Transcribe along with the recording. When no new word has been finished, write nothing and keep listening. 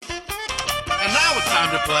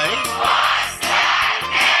time to play. What's that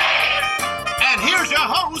name? And here's your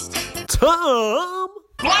host, Tom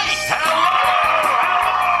Blake.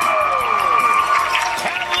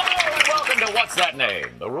 Hello and welcome to What's That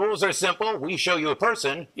Name? The rules are simple. We show you a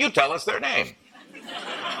person, you tell us their name.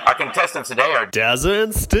 Our contestants today are Dazza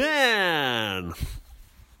and Stan.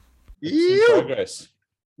 You Progress.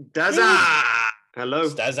 Dazza. Hello.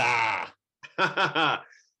 Stazza.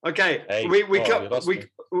 Okay. Hey, we you lost me.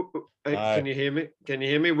 Can you hear me? Can you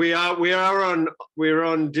hear me? We're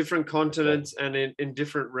on different continents and in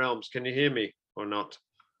different realms. Can you hear me or not?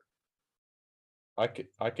 I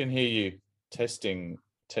can hear you. Testing.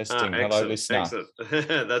 Hello, Excellent, listener. excellent.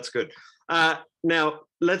 That's good. Now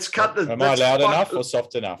let's cut the. Am I loud enough or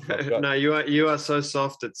soft enough? No, you are so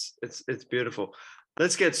soft. It's beautiful.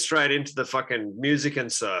 Let's get straight into the fucking music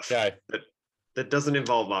and surf. Okay. That doesn't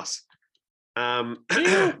involve us. All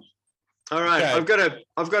right, Okay.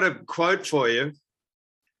 I've got a quote for you.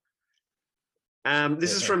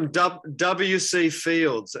 This is from W.C.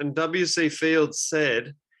 Fields, and W.C. Fields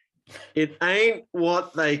said, "It ain't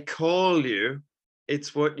what they call you,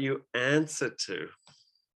 it's what you answer to."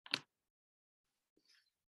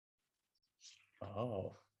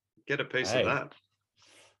 Oh, Get a piece Hey. of that.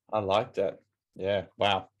 I like that. Yeah.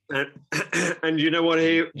 Wow. And you know what?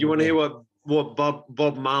 You want to hear what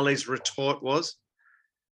Bob Marley's retort was?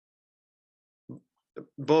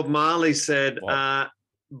 Bob Marley said, What?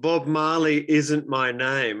 "Bob Marley isn't my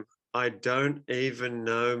name. I don't even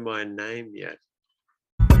know my name yet."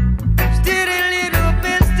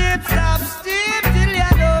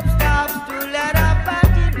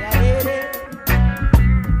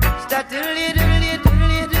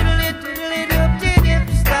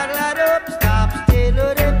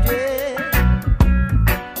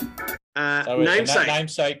 So we're in that Namesake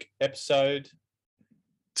namesake episode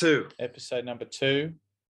 2. number 2.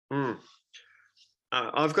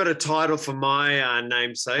 I've got a title for my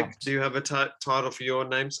namesake. Pumped. Do you have a title for your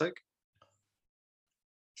namesake?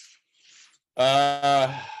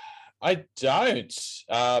 I don't.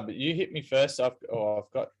 But you hit me first. I've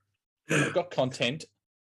got content.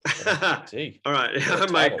 Gee. All right, Got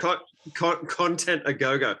a mate. title. Content a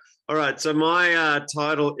go-go. All right, so my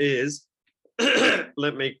title is,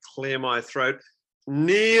 let me clear my throat,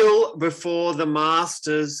 "Kneel before the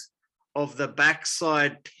masters of the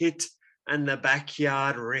backside pit and the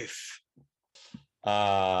backyard riff."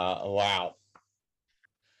 Wow.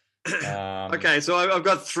 Okay, so I've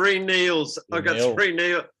got 3 kneels. I've got kneel. 3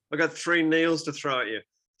 kneel. I've got 3 kneels to throw at you.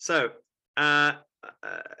 So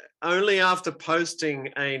only after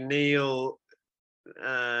posting a Neil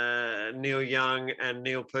Young and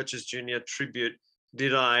Neil Purchase Jr. tribute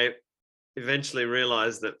did I eventually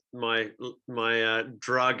realize that my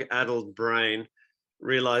drug-addled brain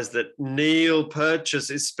realized that Neil Purchase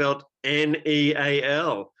is spelled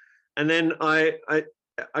Neal, and then I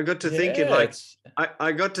got to thinking, like,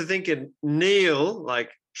 I got to thinking Neil,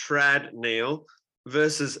 like trad Neil,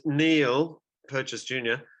 versus Neil Purchase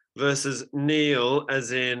Jr. versus Neil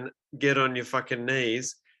as in get on your fucking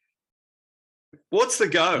knees. What's the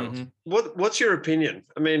go? Mhm. What's your opinion?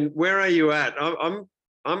 I mean, where are you at? I'm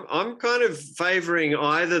kind of favoring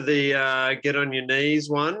either the get on your knees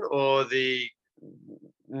one or the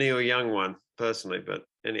Neil Young one personally, but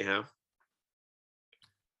anyhow.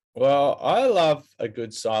 Well, I love a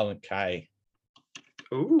good silent K.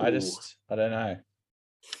 Ooh. I don't know.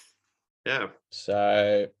 Yeah.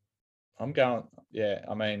 So I'm going. Yeah,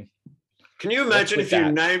 I mean, Can you imagine with if you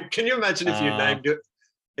that? named? Can you imagine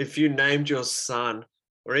if you named your son,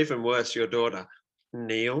 or even worse, your daughter,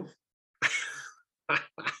 Neil,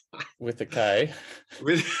 with a K.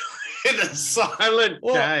 with a silent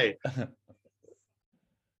Well, K?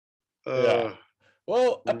 Yeah.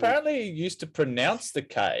 Well, Mhm. apparently you used to pronounce the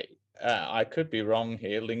K. I could be wrong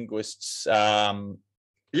here. Linguists. Yeah.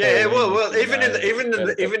 Pauline, Well, you even know, in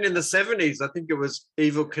better, the 70s, I think it was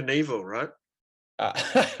Evil Knievel, right?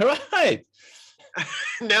 right.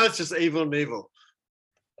 Now it's just Evil Knievel.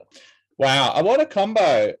 Wow. I want a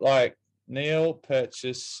combo like Neil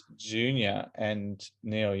Purchase Jr. and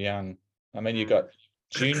Neil Young. I mean, you got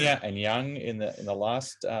Junior and Young in the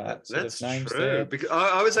last sort That's of names true. there. Because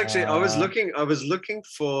I was actually I was Uh, looking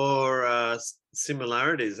for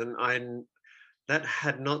similarities, and that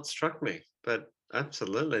had not struck me. But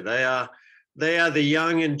absolutely, they are the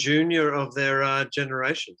young and junior of their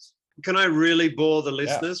generations. Can I really bore the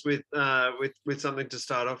listeners with something to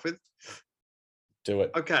start off with? Do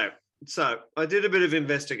it. Okay, so I did a bit of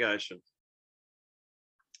investigation,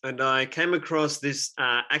 and I came across this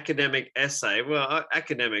academic essay. Well,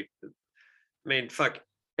 academic. I mean, fuck.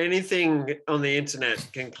 anything on the internet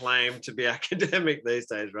can claim to be academic these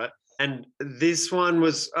days, right? And this one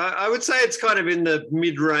was, I would say it's kind of in the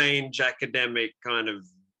mid-range academic kind of,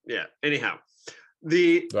 yeah. Anyhow,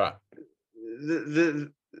 the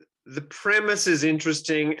premise is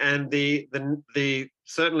interesting, and the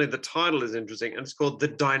certainly the title is interesting, and it's called The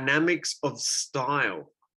Dynamics of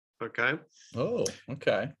Style. Okay. Oh,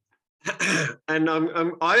 okay. And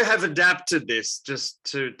I have adapted this just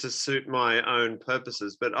to suit my own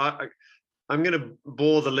purposes, but I'm going to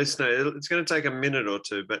bore the listener. It's going to take a minute or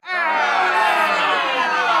two, but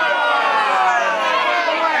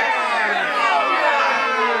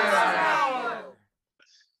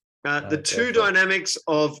the two dynamics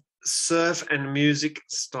of surf and music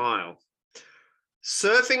style.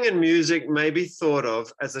 Surfing and music may be thought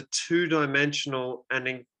of as two-dimensional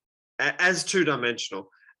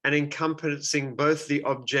and encompassing both the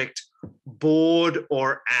object board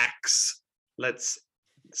or axe. Let's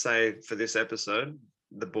say for this episode,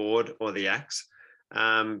 the board or the axe,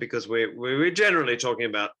 because we're generally talking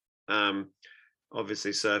about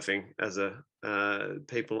obviously surfing as a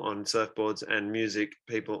people on surfboards and music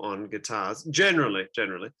people on guitars, generally,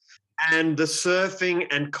 and the surfing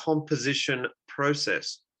and composition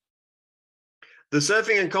process. The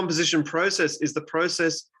surfing and composition process is the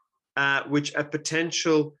process which a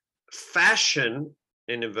potential fashion,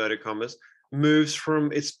 in inverted commas, moves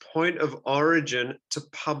from its point of origin to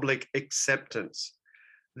public acceptance.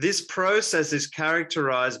 This process is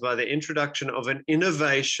characterized by the introduction of an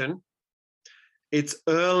innovation, its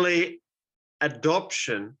early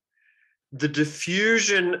adoption, the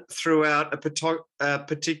diffusion throughout a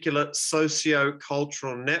particular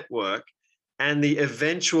socio-cultural network, and the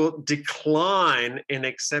eventual decline in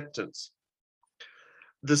acceptance.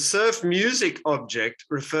 The surf music object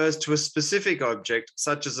refers to a specific object,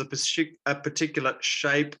 such as a particular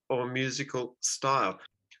shape or musical style.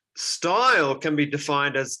 Style can be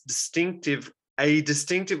defined as a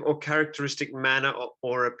distinctive or characteristic manner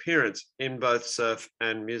or appearance in both surf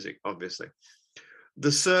and music, obviously.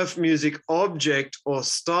 The surf music object or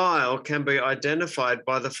style can be identified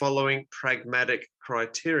by the following pragmatic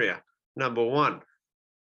criteria. Number one,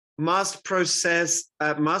 must possess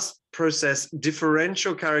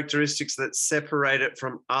differential characteristics that separate it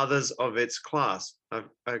from others of its class.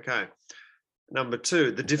 Okay. Number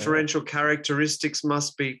two, the differential characteristics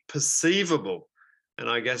must be perceivable, and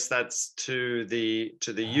I guess that's to the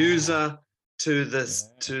user, to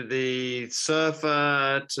the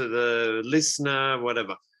surfer, to the listener,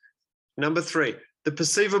 whatever. Number three, the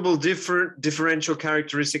perceivable differential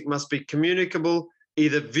characteristic must be communicable,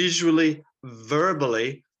 either visually,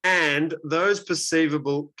 verbally, and those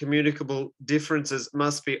perceivable, communicable differences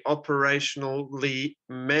must be operationally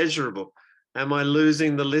measurable. Am I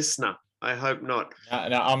losing the listener? I hope not.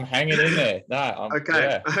 No, I'm hanging in there.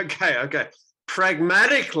 Okay.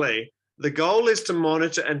 Pragmatically, the goal is to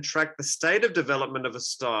monitor and track the state of development of a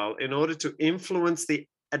style in order to influence the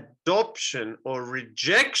adoption or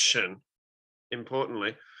rejection,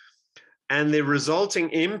 importantly, and the resulting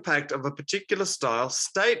impact of a particular style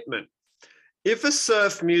statement. If a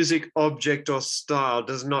surf music object or style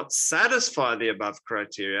does not satisfy the above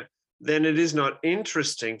criteria, then it is not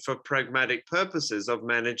interesting for pragmatic purposes of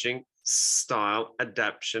managing style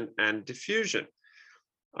adaptation and diffusion.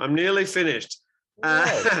 I'm nearly finished.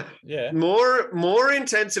 Yeah. More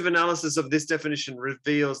intensive analysis of this definition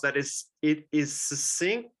reveals that it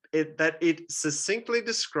succinctly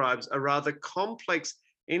describes a rather complex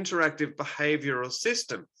interactive behavioral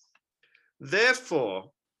system.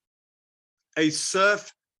 Therefore, a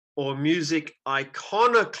surf or music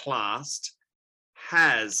iconoclast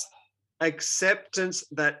has acceptance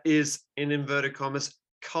that is, in inverted commas,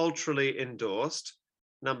 culturally endorsed.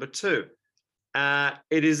 Number two,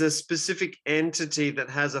 it is a specific entity that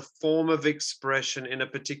has a form of expression in a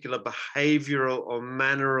particular behavioral or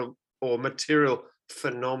manner or material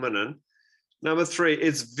phenomenon. Number three,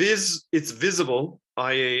 it's visible,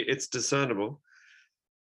 i.e. it's discernible.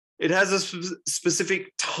 It has a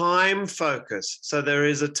specific time focus. So there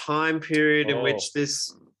is a time period in which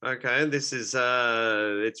this is,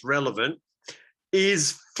 it's relevant,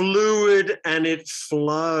 is fluid and it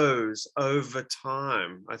flows over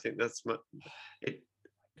time. I think that's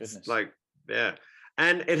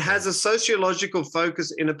and it has a sociological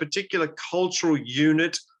focus in a particular cultural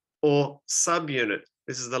unit or subunit.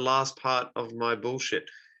 This is the last part of my bullshit.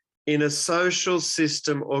 In a social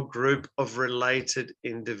system or group of related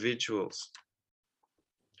individuals.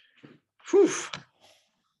 Whew.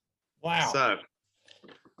 Wow. So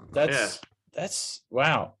that's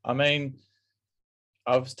wow. I mean,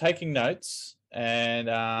 I was taking notes and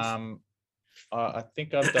I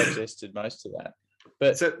think I've digested most of that.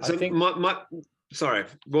 But So, I think sorry.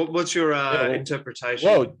 What's your well,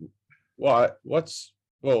 interpretation?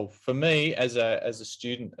 well for me as a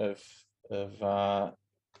student of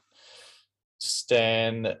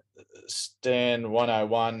Stan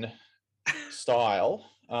 101 style,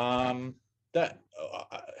 that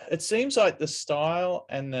it seems like the style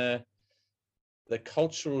and the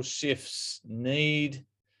cultural shifts need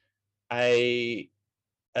an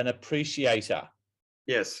appreciator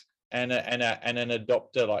Yes. and an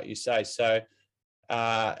adopter, like you say. So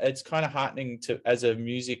it's kind of heartening as a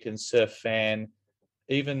music and surf fan,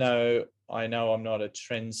 even though I know I'm not a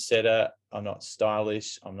trendsetter, I'm not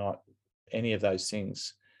stylish, I'm not any of those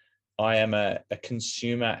things. I am a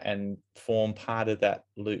consumer and form part of that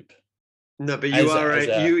loop. No, but you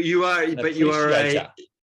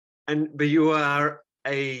are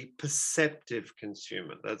a perceptive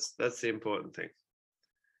consumer. That's the important thing.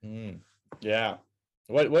 Yeah.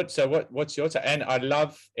 What's your take? And I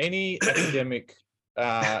love any academic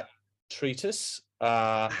treatise.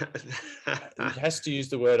 It has to use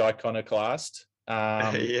the word iconoclast.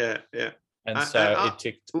 Yeah. And so it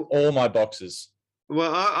ticked all my boxes.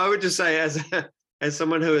 Well, I would just say, as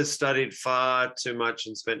someone who has studied far too much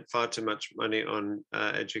and spent far too much money on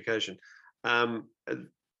education,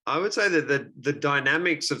 I would say that the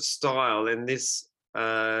dynamics of style in this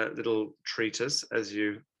little treatise, as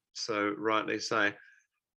you so rightly say,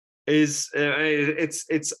 is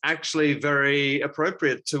it's actually very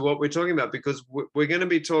appropriate to what we're talking about, because we're going to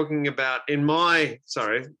be talking about,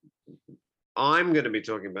 I'm going to be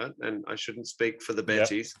talking about, and I shouldn't speak for the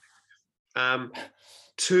Bettys,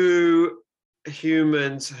 two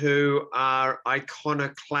humans who are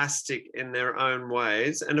iconoclastic in their own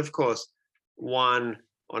ways, and of course, one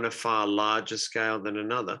on a far larger scale than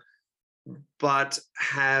another, but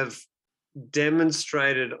have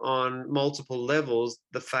demonstrated on multiple levels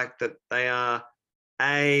the fact that they are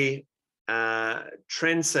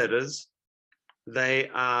trendsetters, they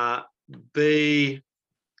are they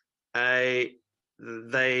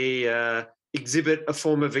exhibit a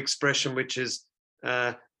form of expression which is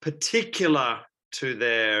particular to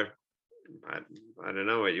their, I don't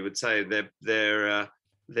know what you would say, their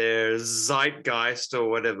zeitgeist or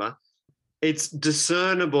whatever. It's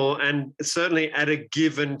discernible, and certainly at a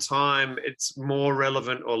given time, it's more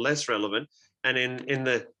relevant or less relevant. And in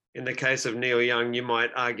the case of Neil Young, you might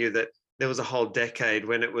argue that there was a whole decade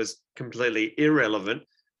when it was completely irrelevant.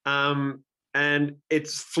 And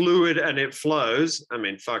it's fluid and it flows. I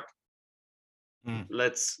mean, fuck. We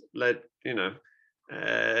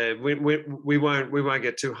won't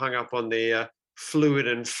get too hung up on the fluid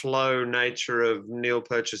and flow nature of Neil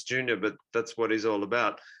Purchase Jr., but that's what he's all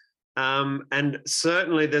about. And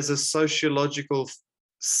certainly there's a sociological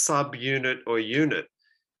subunit or unit,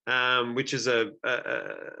 which is a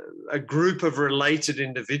group of related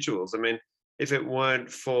individuals. I mean, if it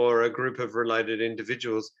weren't for a group of related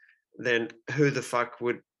individuals, then who the fuck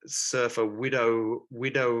would surf a widow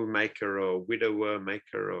maker or widower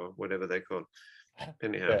maker or whatever they call it?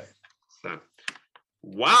 Anyhow, so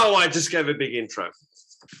wow, I just gave a big intro.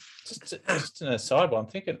 Just an aside, I'm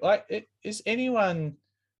thinking, like, is anyone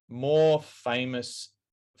more famous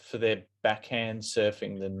for their backhand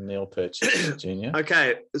surfing than Neil Purchase Jr.?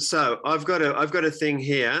 Okay, so I've got a thing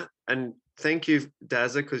here, and thank you,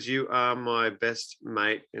 Dazza, because you are my best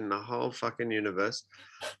mate in the whole fucking universe.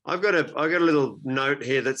 I've got a little note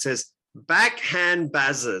here that says backhand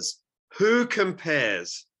bazzers. Who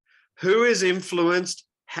compares? Who is influenced?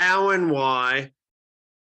 How and why?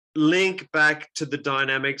 Link back to the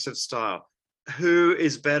dynamics of style. Who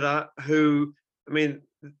is better? Who? I mean,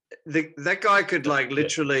 that guy could like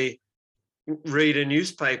literally read a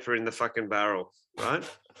newspaper in the fucking barrel, right?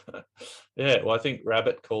 Yeah, well, I think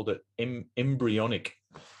Rabbit called it embryonic,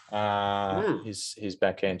 his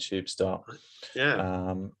backhand tube style.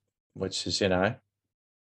 Yeah. Which is,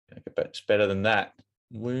 it's better than that.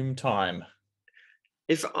 Womb time.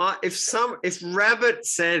 If Rabbit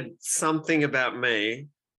said something about me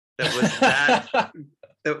that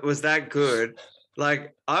was that good,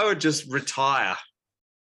 like I would just retire.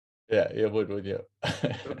 Yeah, you would you?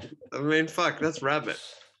 I mean, fuck, that's Rabbit.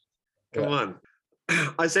 Come on.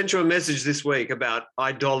 I sent you a message this week about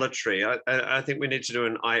idolatry. I think we need to do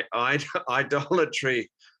an idolatry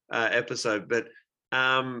episode, but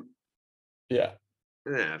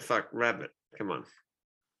fuck Rabbit. Come on,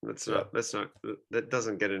 that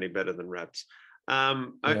doesn't get any better than Raps.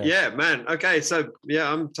 Man. Okay, so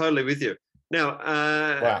I'm totally with you. Now,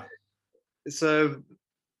 wow. So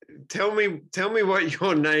tell me what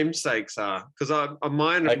your namesakes are, because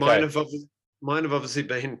mine have obviously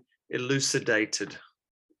been elucidated.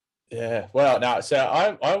 Yeah. Well, no.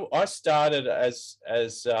 So I started as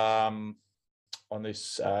on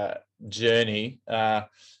this journey.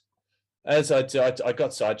 As I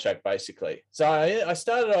got sidetracked basically. So I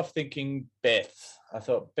started off thinking Beth. I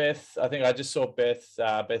thought Beth. I think I just saw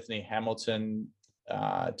Bethany Hamilton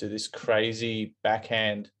do this crazy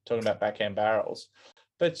backhand, talking about backhand barrels,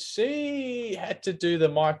 but she had to do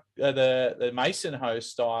the Mason Ho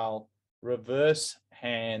style reverse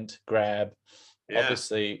hand grab,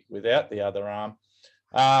 obviously without the other arm,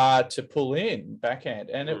 to pull in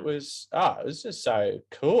backhand, and it was just so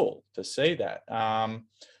cool to see that.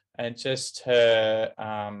 And just her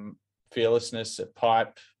fearlessness at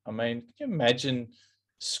pipe. I mean, can you imagine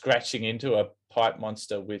scratching into a pipe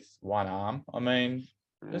monster with one arm? I mean,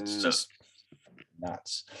 it's just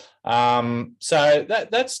nuts. So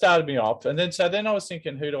that started me off, and then I was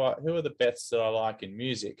thinking, who are the Beths that I like in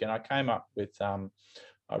music? And I came up with I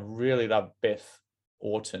really love Beth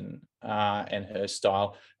Orton and her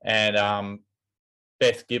style, and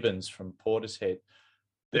Beth Gibbons from Portishead.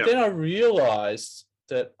 But then I realised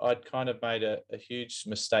that I'd kind of made a huge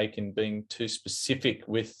mistake in being too specific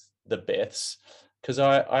with the Beths, because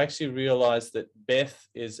I actually realized that Beth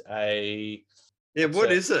is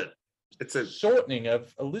what is it? It's a shortening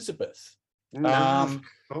of Elizabeth. Of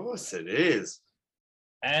course it is.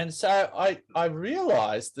 And so I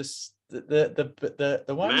realized this the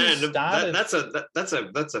one Man, who started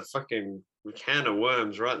that's a fucking can of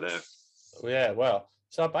worms right there. Yeah, well,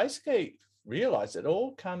 so I basically realized it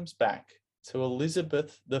all comes back to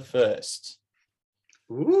Elizabeth I.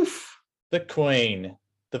 Oof. The Queen,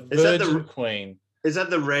 the Virgin Queen. Is that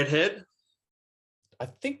the redhead? I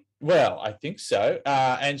think so.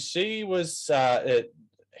 And she was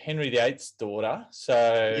Henry VIII's daughter.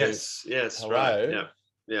 So yes, hello, right.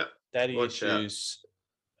 Yeah. Daddy issues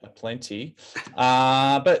aplenty.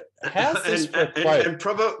 But how's this for a quote? And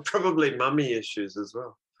probably mummy issues as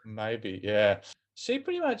well. Maybe, yeah. She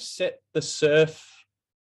pretty much set the surf,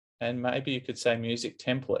 and maybe you could say music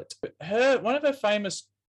template. One of her famous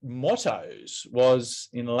mottos was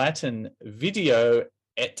in Latin, video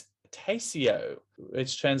et taceo,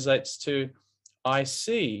 which translates to I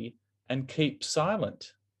see and keep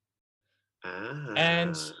silent.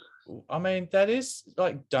 And I mean, that is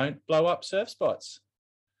like, don't blow up surf spots.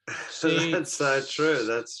 That's so true.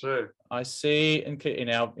 That's true. I see and keep in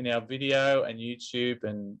our video and YouTube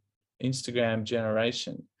and Instagram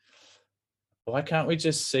generation. Why can't we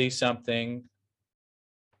just see something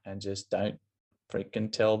and just don't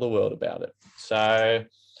freaking tell the world about it? So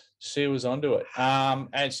she was onto it.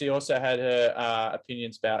 And she also had her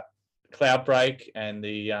opinions about Cloudbreak and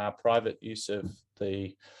the private use of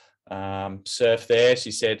the surf there.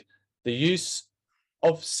 She said, the use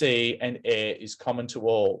of sea and air is common to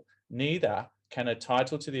all. Neither can a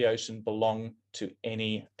title to the ocean belong to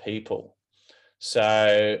any people.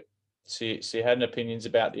 So she had opinions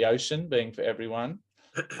about the ocean being for everyone.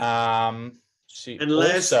 I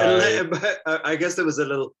guess there was a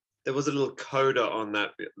little coda on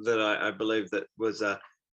that I believe that was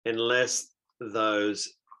unless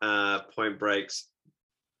those point breaks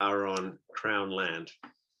are on Crown land.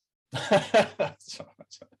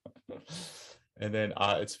 And then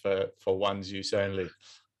it's for one's use only.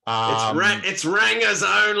 It's rangers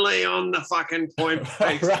only on the fucking point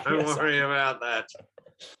breaks. Don't worry about that.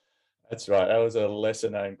 That's right. That was a lesser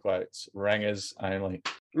known quote. Rangers only.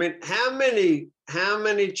 I mean, how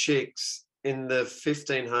many chicks in the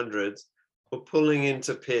 1500s were pulling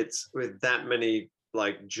into pits with that many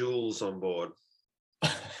like jewels on board?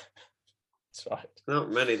 That's right. Not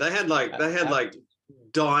many. They had like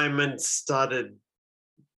diamond studded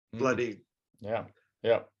bloody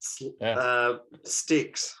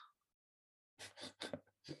sticks.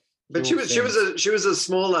 But she was a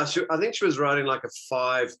smaller. I think she was riding like a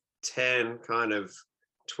 5'10" kind of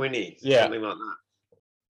 20, something like that.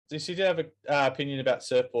 So she did have an opinion about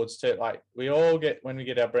surfboards too. Like we all get when we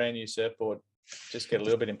get our brand new surfboard, just get a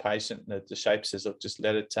little bit impatient. The shape says, "Look, just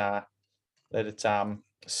let it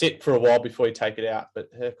sit for a while before you take it out." But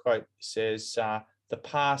her quote says, "The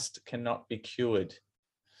past cannot be cured."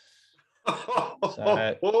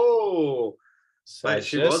 Wait,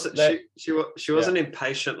 she was an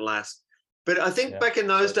impatient lass. But I think back in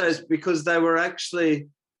those days, because they were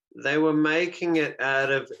making it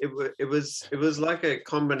out of it was like a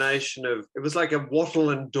combination of, it was like a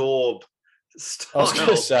wattle and daub style. I was going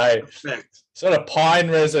to say effect. Sort of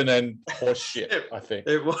pine resin and horse shit. I think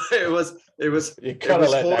it was you gotta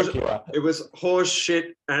let that go up. It was horse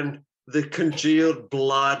shit and the congealed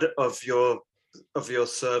blood of your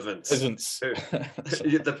servants, peasants,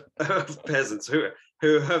 the peasants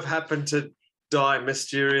who have happened to die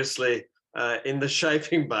mysteriously in the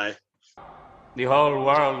Shaping Bay. The whole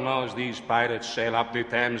world knows these pirates sail up the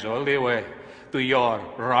Thames all the way to your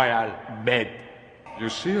royal bed. You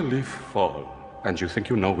see a leaf fall, and you think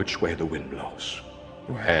you know which way the wind blows.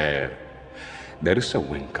 Well, there is a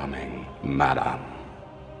wind coming, madam,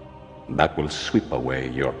 that will sweep away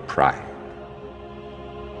your pride.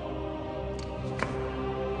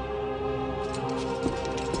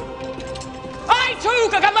 I too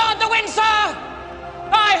can command the wind, sir!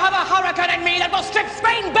 I have a hurricane in me that will strip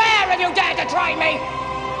Spain bare if you dare to try me!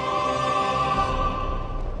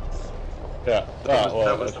 Yeah, That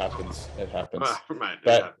well, was- it happens. It happens. Oh, mate,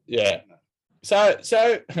 But yeah, so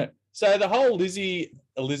the whole Lizzie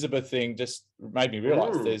Elizabeth thing just made me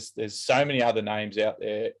realise there's so many other names out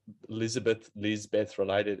there, Lisbeth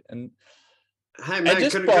related, and Hey man,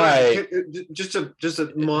 just just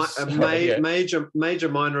a Sorry, yeah. major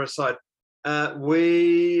minor aside.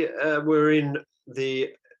 We were in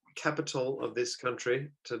the capital of this country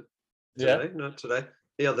the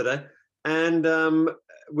other day, and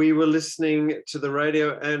we were listening to the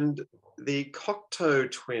radio, and the Cocteau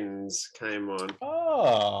Twins came on.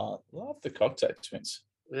 Oh, love the Cocteau Twins.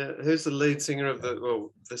 Yeah, who's the lead singer of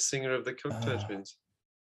the singer of the Cocteau Twins?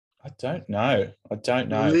 I don't know.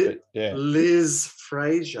 Li- but yeah. Liz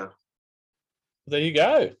Fraser. There you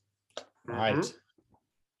go. Right. Mhm.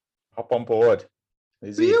 Hop on board.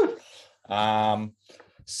 Lizzie. Phew.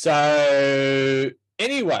 So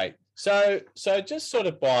anyway, so just sort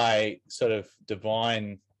of by sort of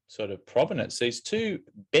divine sort of providence, these two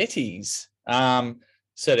Bettys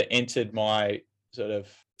sort of entered my sort of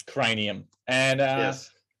cranium. And Yes.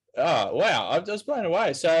 oh wow, I was blown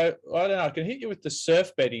away. So I don't know, I can hit you with the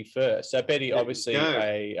Surf Betty first. So Betty, obviously go.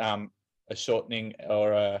 a shortening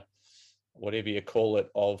or a whatever you call it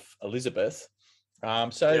of Elizabeth.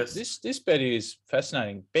 So Yes. this Betty is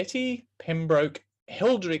fascinating. Betty Pembroke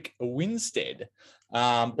Heldrick Winstead,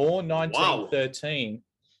 born 1913.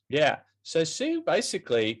 Yeah. So she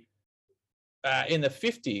basically in the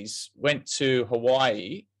 50s went to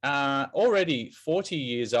Hawaii, already 40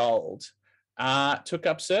 years old, took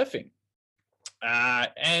up surfing.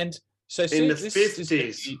 And so In the this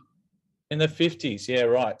 50s. in the 50s, yeah,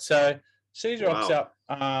 right. So she rocks Wow.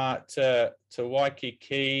 up to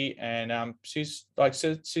Waikiki, and she's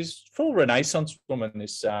she's full Renaissance woman.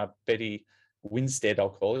 This Betty Winstead, I'll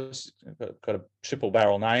call her. She's got a triple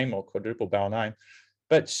barrel name or quadruple barrel name,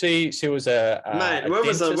 but she was a Mate, a when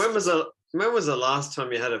was dentist. the last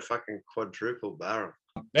time you had a fucking quadruple barrel?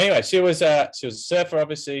 Anyway, she was a surfer,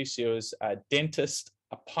 obviously. She was a dentist,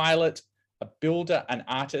 a pilot, a builder, an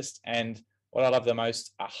artist, and what I love the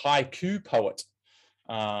most, a haiku poet.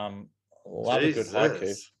 Love a good haiku.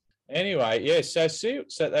 Jesus. Anyway, yeah, so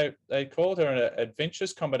they called her an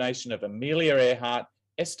adventurous combination of Amelia Earhart,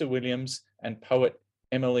 Esther Williams, and poet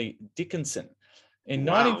Emily Dickinson. In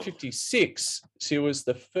Wow. 1956, she was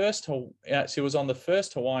she was on the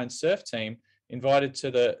first Hawaiian surf team invited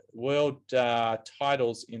to the world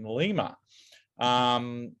titles in Lima.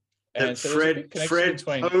 And That so there's a big connection Fred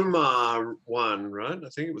between Pomar won, right? I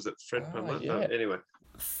think it was at Fred Pomar. yeah. Anyway,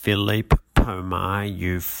 Philippe Pomar,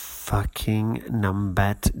 you fucking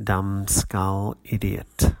numbat dumbskull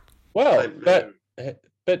idiot. well, Mate,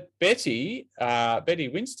 but Betty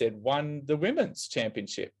Winstead won the women's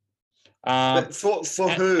championship. but for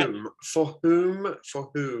and- whom? For whom? For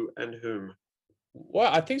who? And whom?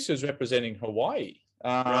 Well, I think she was representing Hawaii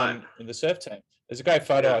Right. in the surf team. There's a great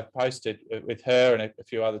photo Yeah. I posted with her and a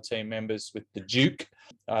few other team members with the Duke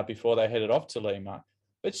before they headed off to Lima.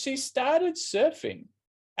 But she started surfing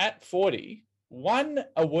at 40, won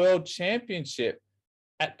a world championship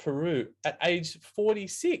at Peru at age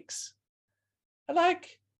 46. And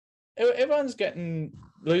everyone's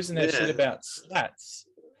losing their shit Yeah. about slats.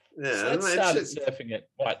 Yeah, Slats mate, started shit. surfing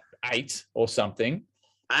at 8 or something.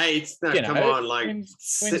 8. No, You come know, on, like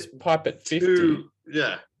wins pipe at 50. 2.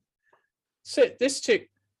 Yeah. So this chick,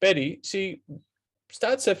 Betty, she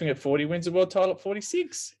started surfing at 40, wins the world title at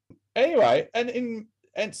 46. Anyway,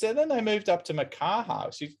 and so then they moved up to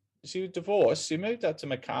Makaha. She was divorced. She moved up to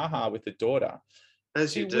Makaha with the daughter.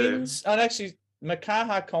 As She you do. wins, and actually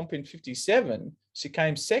Makaha comp in 57, she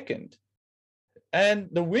came second. And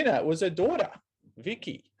the winner was her daughter,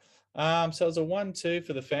 Vicky. So it was a 1-2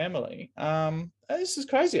 for the family. This is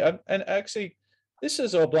crazy. And actually, this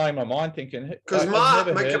is all blowing my mind thinking. Because I've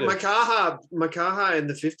never heard of- Makaha in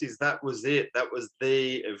the 50s, that was it. That was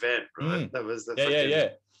the event, right? That was the Yeah.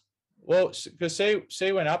 Well, because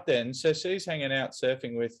she went up there, and so she's hanging out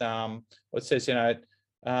surfing with what says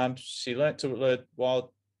she learnt to learn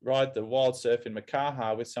wild ride the wild surf in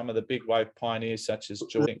Makaha with some of the big wave pioneers such as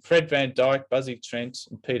Fred Van Dyke, Buzzy Trent,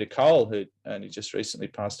 and Peter Cole, who only just recently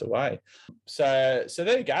passed away. So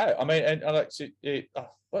there you go. I mean, and Alex,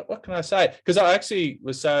 what can I say? Because I actually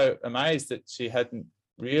was so amazed that she hadn't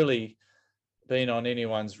really been on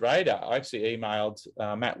anyone's radar. I actually emailed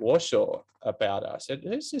Matt Warshaw about her. I said,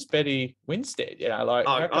 "Who's this Betty Winstead?" You know, like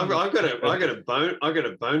I got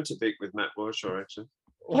a bone to pick with Matt Warshaw actually.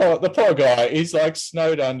 Well, the poor guy, he's like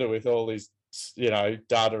snowed under with all his,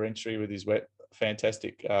 data entry with his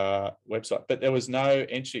fantastic website, but there was no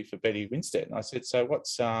entry for Betty Winstead. And I said, "So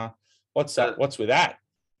what's with that?"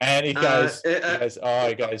 And he goes,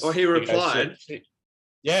 he replied,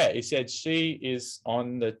 he said she is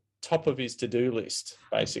on the top of his to-do list,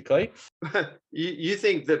 basically. you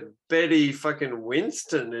think that Betty fucking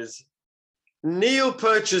Winston is Neil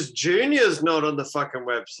Purchase Jr.'s not on the fucking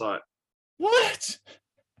website? What?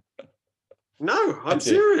 No, I'm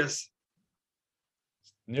serious.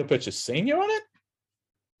 Neil Purchase Senior on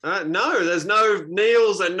it? No, there's no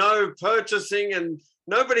Neils and no purchasing, and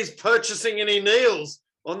nobody's purchasing any Neils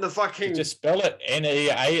on the fucking. Did you spell it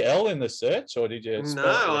Neal in the search, or did you?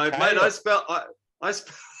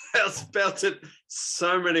 I spelled it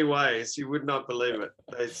so many ways you would not believe it.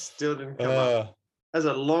 They still didn't come up. As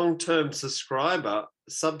a long-term subscriber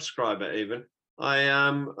even,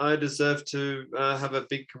 I deserve to have a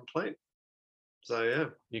big complaint. So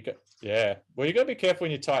yeah. Well, you got to be careful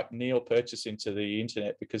when you type Neil Purchase into the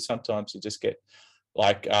internet, because sometimes you just get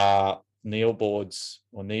like Neil boards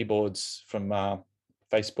or knee boards from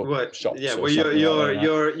Facebook shops. Yeah. Well,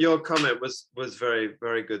 your comment was very,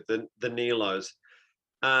 very good. The Neelos.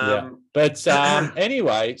 But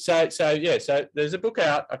anyway, so there's a book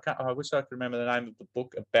out. I wish I could remember the name of the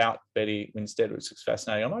book about Betty Winstead, which is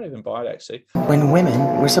fascinating. I might even buy it actually. When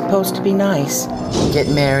women were supposed to be nice, get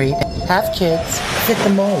married, have kids, fit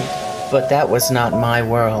the mold. But that was not my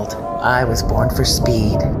world. I was born for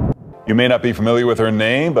speed. You may not be familiar with her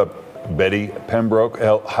name, but Betty Pembroke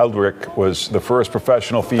Heldrick was the first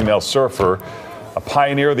professional female surfer, a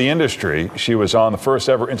pioneer of the industry. She was on the first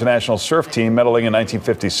ever international surf team, medaling in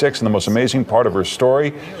 1956. And the most amazing part of her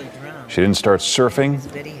story, she didn't start surfing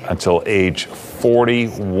until age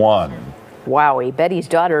 41. Wowie. Betty's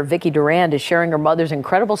daughter, Vicki Durand, is sharing her mother's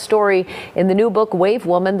incredible story in the new book, Wave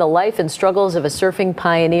Woman, The Life and Struggles of a Surfing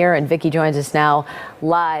Pioneer. And Vicki joins us now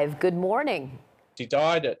live. Good morning. She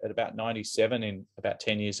died at about 97 about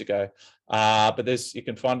 10 years ago. But you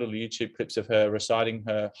can find little YouTube clips of her reciting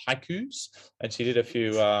her haikus, and she did a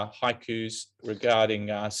few haikus regarding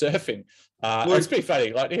surfing. It's pretty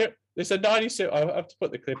funny. Like here, there's a 97. I have to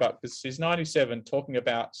put the clip up because she's 97, talking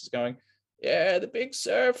about. She's going, "Yeah, the big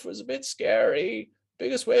surf was a bit scary.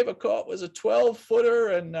 Biggest wave I caught was a 12-footer,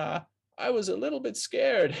 and I was a little bit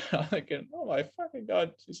scared." I'm thinking, "Oh my fucking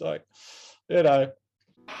God!" She's like,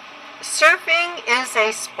 Surfing is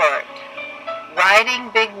a sport. Riding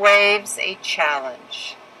big waves a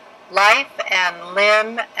challenge. Life and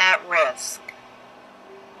limb at risk.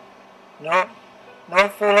 No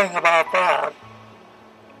fooling about that.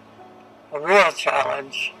 A real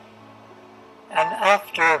challenge. And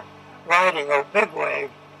after riding a big wave,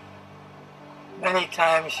 many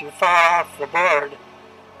times you fall off the board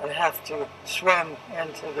and have to swim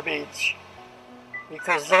into the beach.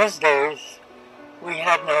 Because those days, we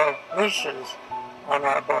had no leashes on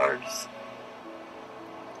our boards.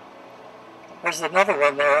 There's another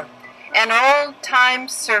one there. An old-time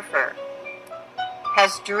surfer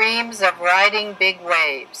has dreams of riding big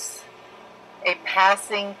waves, a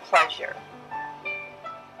passing pleasure.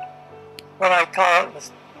 When I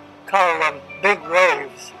call them big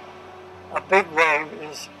waves, a big wave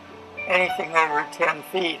is anything over 10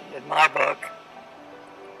 feet in my book.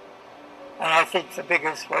 And I think the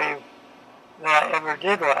biggest wave that I ever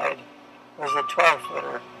did ride was a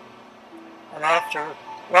 12-footer. And after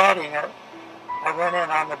riding it, I went in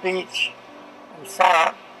on the beach and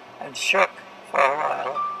sat and shook for a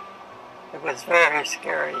while. It was very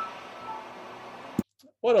scary.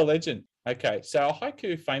 What a legend. Okay, so a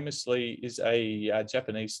haiku famously is a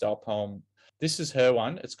Japanese style poem. This is her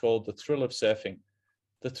one. It's called The Thrill of Surfing.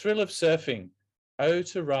 The thrill of surfing. Oh,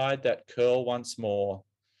 to ride that curl once more,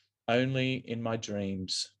 only in my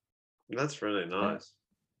dreams. That's really nice.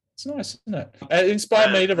 It's nice, isn't it? It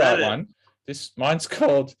inspired me to write one. Mine's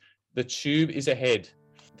called The Tube is Ahead.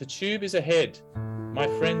 The tube is ahead. My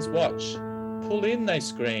friends watch. Pull in, they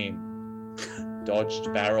scream.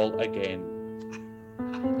 Dodged barrel again.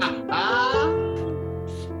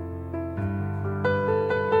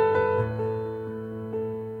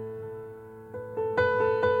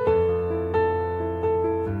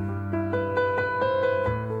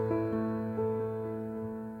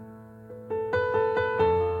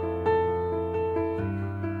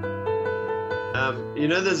 You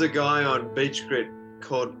know, there's a guy on Beach Grit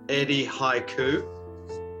called Eddie Haiku.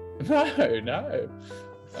 No.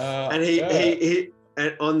 And he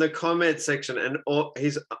and on the comment section, and all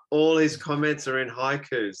his comments are in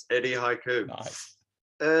haikus. Eddie Haiku. Nice.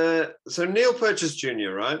 So Neil Purchase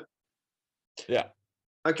Jr., right? Yeah.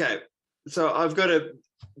 Okay. So I've got to.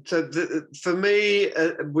 So for me,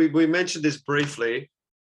 we mentioned this briefly.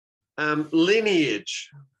 Lineage.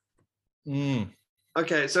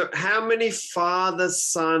 Okay. So how many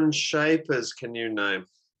father-son shapers can you name?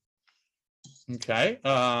 Okay.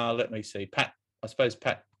 Let me see. I suppose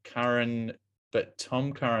Pat Curran, but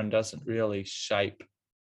Tom Curran doesn't really shape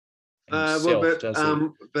himself, does he?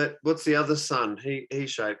 But what's the other son? He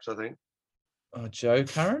shapes, I think. Oh, Joe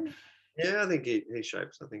Curran? Yeah, I think he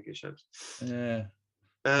shapes. I think he shapes. Yeah.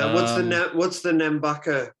 What's the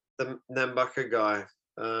Nambucca guy?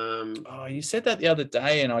 Oh, you said that the other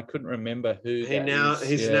day, and I couldn't remember who.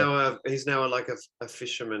 He's now like a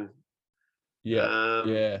fisherman.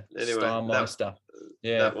 Yeah. Anyway, Stylmeister.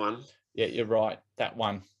 That one. Yeah, you're right. That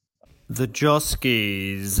one. The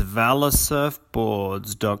Joskies,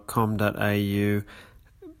 valorsurfboards.com.au.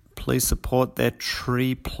 Please support their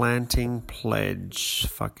tree planting pledge.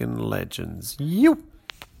 Fucking legends. You.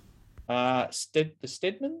 The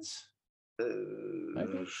Stedmans?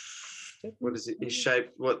 Maybe? What is it? He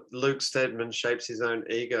shaped what Luke Stedman shapes his own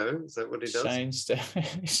ego. Is that what he does? He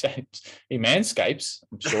manscapes.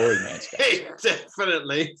 I'm sure he manscapes. He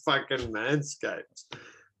definitely fucking manscapes.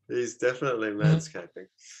 He's definitely manscaping.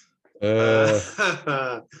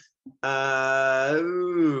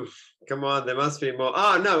 Come on, there must be more.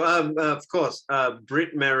 Oh no, of course,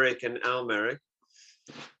 Britt Merrick and Al Merrick.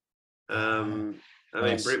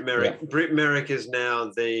 Nice. Britt Merrick. Yeah. Britt Merrick is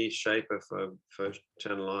now the shaper for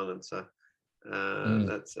Channel Island, so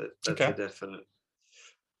that's it. That's a definite.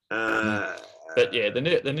 But yeah, the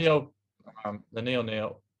Neil, and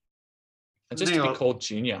just to be called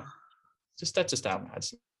Junior, that just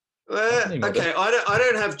adds. Okay,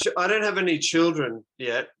 I don't have any children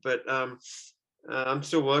yet, but I'm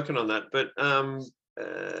still working on that. But and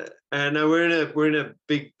we're in a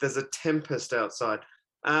big. There's a tempest outside.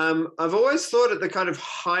 I've always thought at the kind of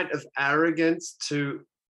height of arrogance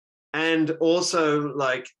and also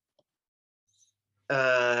like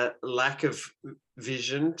lack of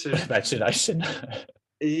vision to imagination.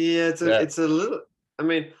 Yeah, it's a little. I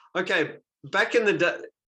mean, okay, back in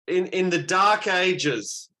the dark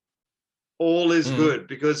ages, all is good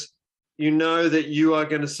because you know that you are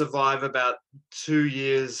going to survive about 2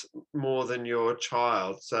 years more than your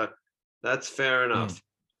child, so that's fair enough.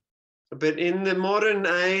 But in the modern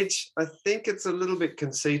age, I think it's a little bit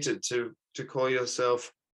conceited to call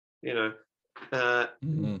yourself,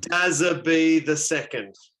 Dazza B the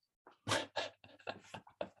second.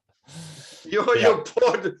 Your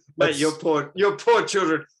poor mate, your poor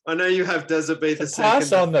children. I know you have Dazza B the second.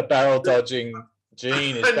 Pass on the barrel dodging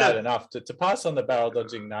gene is bad enough. To pass on the barrel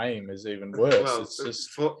dodging name is even worse. Well, it's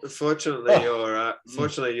just fortunately,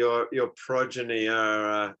 your progeny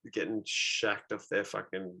are getting shacked off their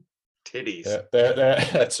fucking titties.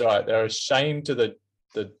 That's right. They're a shame to the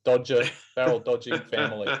barrel dodging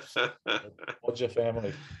family. The Dodger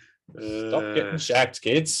family. Stop getting shacked,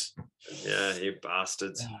 kids. Yeah, you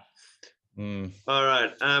bastards. All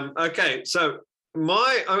right. Okay. So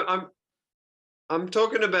I'm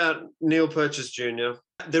talking about Neil Purchase Jr.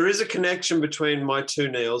 There is a connection between my two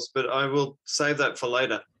Neils, but I will save that for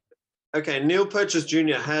later. Okay. Neil Purchase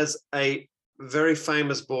Jr. has a very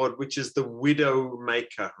famous board, which is the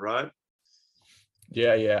Widowmaker, right?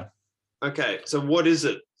 Yeah. Okay. So what is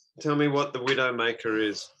it? Tell me what the Widowmaker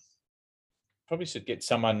is. Probably should get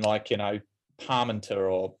someone like,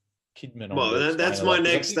 Parmenter or Kidman. Well, that's my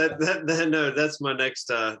next. That's my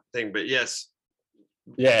next thing. But yes.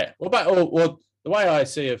 Yeah. Well, the way I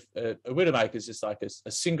see a Widowmaker is just like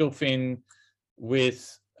a single fin with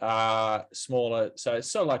smaller. So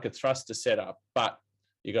it's sort of like a thruster setup, but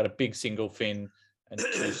you got a big single fin and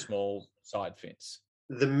two small side fins.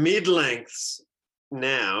 The mid lengths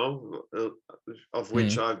now, of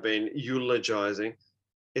which I've been eulogizing,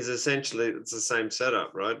 is essentially it's the same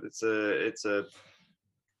setup, right? It's a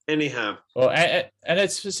anyhow. Well, and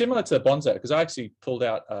it's similar to the Bonza because I actually pulled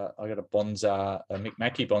out. I got a Bonza, a Mick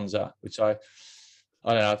Mackey Bonza, which I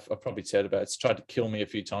don't know. I've probably said about. It's tried to kill me a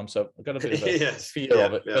few times, so I've got a bit of a fear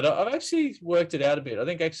of it. Yeah. But I've actually worked it out a bit. I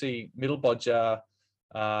think actually Middle Bodger,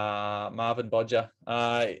 Marvin Bodger,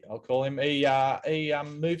 I'll call him. He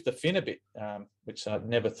moved the fin a bit, which I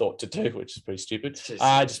never thought to do, which is pretty stupid.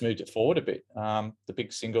 I just moved it forward a bit. The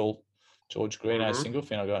big single George Greeno single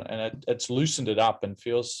fin I got, and it's loosened it up and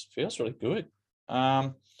feels really good.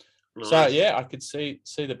 So yeah, I could see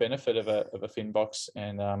the benefit of a fin box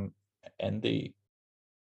and the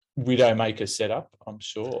Widowmaker setup, I'm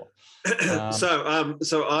sure.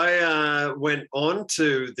 So I went on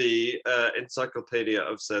to the Encyclopedia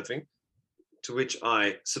of Surfing, to which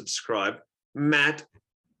I subscribe. Matt,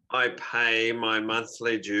 I pay my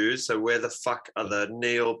monthly dues. So where the fuck are the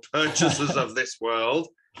Neil purchases of this world?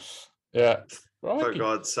 Yeah, for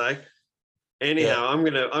God's sake. Anyhow,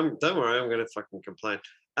 don't worry, I'm gonna fucking complain.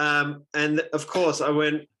 And of course, I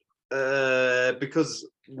went because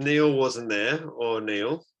Neil wasn't there, or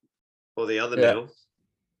the other Neil.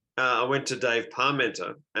 I went to Dave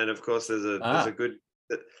Parmenter, and of course, there's a good.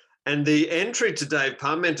 And the entry to Dave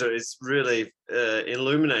Parmenter is really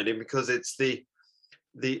illuminating because it's the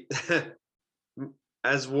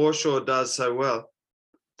as Warshaw does so well.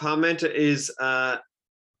 Parmenter is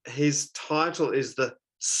his title is the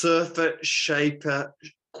Surfer Shaper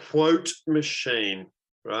Quote Machine,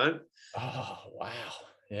 right? Oh wow,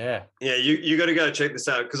 yeah. You got to go check this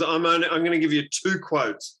out because I'm going to give you 2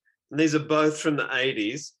 quotes, and these are both from the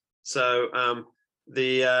 80s. So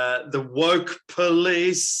the woke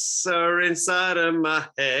police are inside of my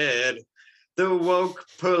head. The woke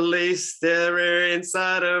police, they're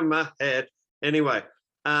inside of my head. Anyway,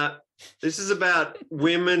 this is about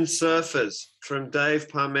women surfers from Dave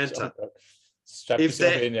Parmenter. Strap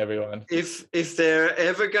yourself in, everyone. If they're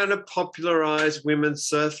ever going to popularize women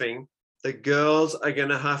surfing, the girls are going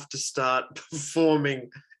to have to start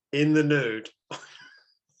performing in the nude.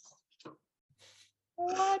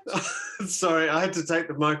 What? Sorry, I had to take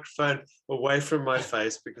the microphone away from my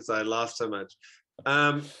face because I laughed so much.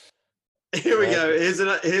 Here we go. Here's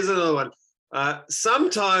another one.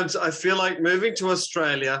 Sometimes I feel like moving to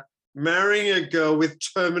Australia, marrying a girl with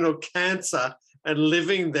terminal cancer, and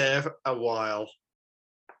living there a while.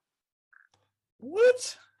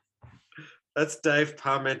 What? That's Dave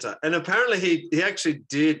Parmenter. And apparently he actually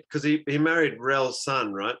did, because he married Rel's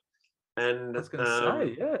son, right? And I was going to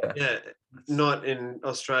say, yeah, not in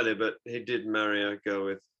Australia, but he did marry a girl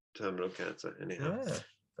with terminal cancer. Anyhow, yeah,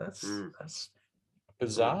 that's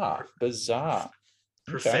bizarre.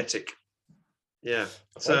 Prophetic. Okay. Yeah.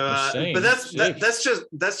 So, but that's just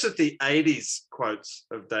the 80s quotes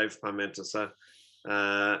of Dave Parmenter. So,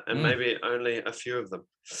 and maybe only a few of them.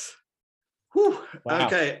 Whew. Wow.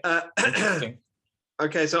 Okay.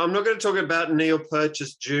 Okay. So I'm not going to talk about Neil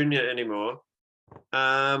Purchase Jr. anymore.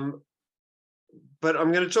 But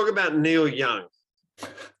I'm going to talk about Neil Young.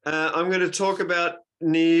 I'm going to talk about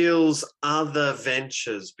Neil's other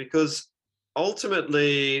ventures because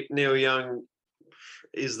ultimately Neil Young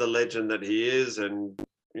is the legend that he is, and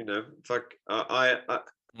I'm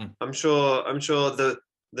sure the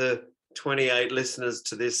 28 listeners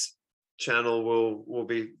to this channel will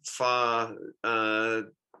be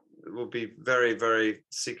very, very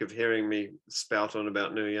sick of hearing me spout on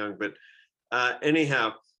about Neil Young. But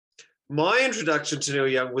anyhow, my introduction to Neil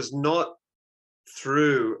Young was not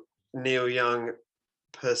through Neil Young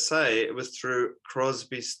per se. It was through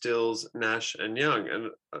Crosby, Stills, Nash and Young.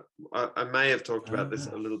 And I may have talked about this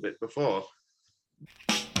a little bit before.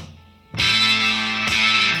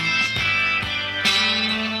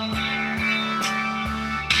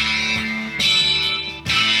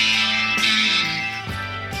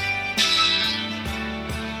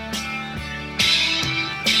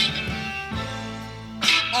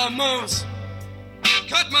 Almost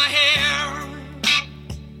cut my hair.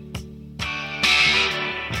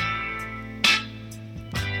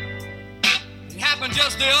 It happened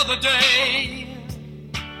just the other day.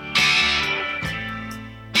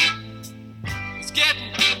 It's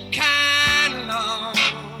getting kind of long.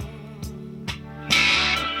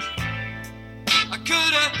 I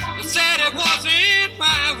could have said it wasn't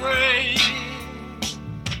my way,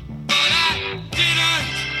 but I didn't,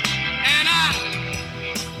 and I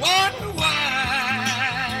wonder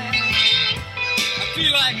why. I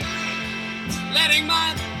feel like letting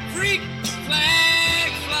my freak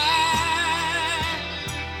flag fly.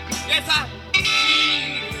 Yes, I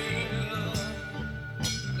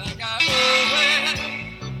feel like I owe it.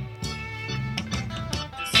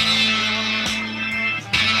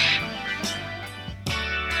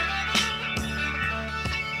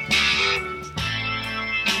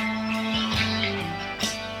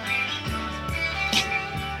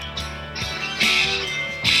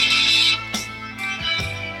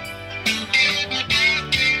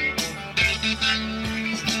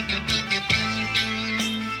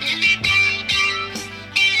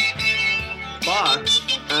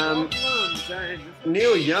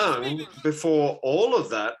 Neil Young, before all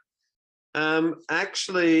of that,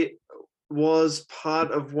 actually was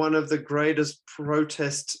part of one of the greatest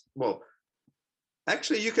protests. Well,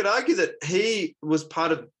 actually, you could argue that he was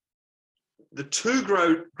part of the two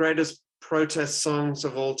greatest protest songs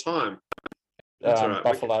of all time. That's all right.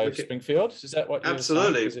 Buffalo Springfield. Is that what?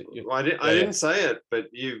 Absolutely. Is it I didn't say it, but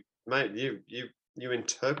you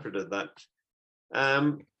interpreted that.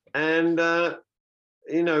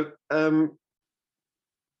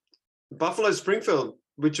 Buffalo Springfield,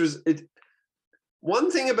 which was it.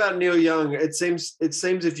 One thing about Neil Young, it seems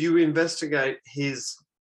if you investigate his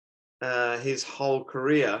whole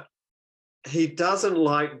career, he doesn't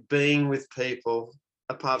like being with people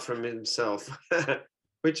apart from himself,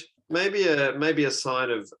 which may be a sign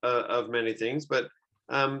of many things. But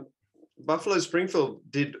Buffalo Springfield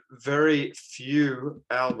did very few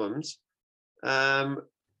albums.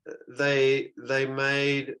 They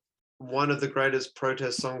made one of the greatest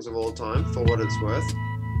protest songs of all time, For What It's Worth.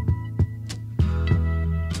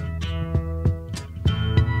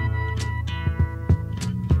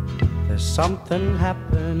 There's something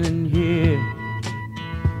happening here,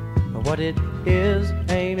 but what it is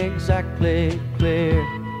ain't exactly clear.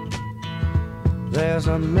 There's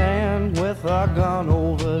a man with a gun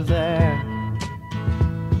over there,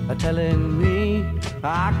 telling me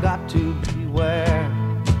I got to beware.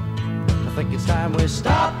 I think it's time we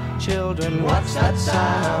stop, children. What's that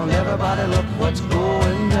sound? Everybody look what's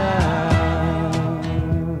going down.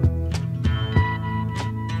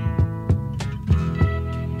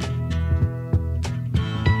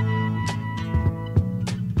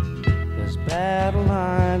 There's battle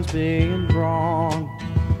lines being drawn.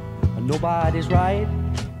 Nobody's right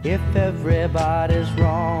if everybody's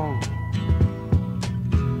wrong.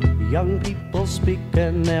 Young people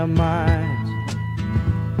speaking their minds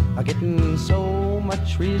are getting so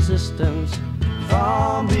much resistance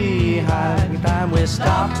from behind. Time we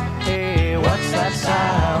stop. Hey, what's that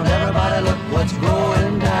sound? Everybody look what's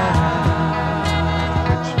going down.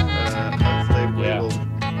 Which hopefully we will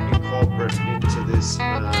incorporate into this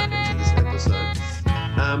episode.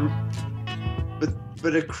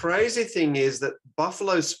 But a crazy thing is that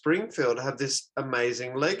Buffalo Springfield have this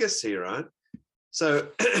amazing legacy, right? So,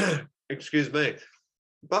 excuse me,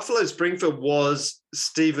 Buffalo Springfield was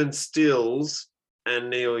Stephen Stills and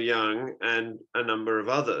Neil Young and a number of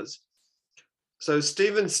others. So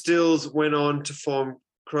Stephen Stills went on to form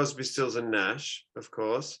Crosby, Stills and Nash, of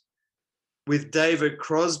course, with David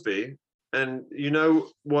Crosby. And you know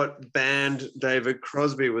what band David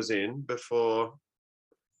Crosby was in before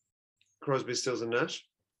Crosby, Stills and Nash?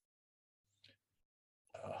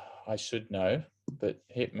 I should know, but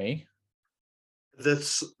hit me.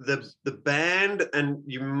 The band, and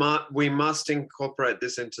we must incorporate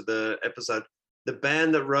this into the episode. The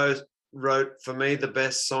band that wrote for me the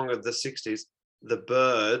best song of the 60s, The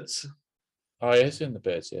Byrds. Oh, he's in The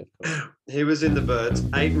Byrds, yeah, of course. He was in The Byrds,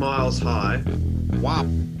 8 Miles High. Wow.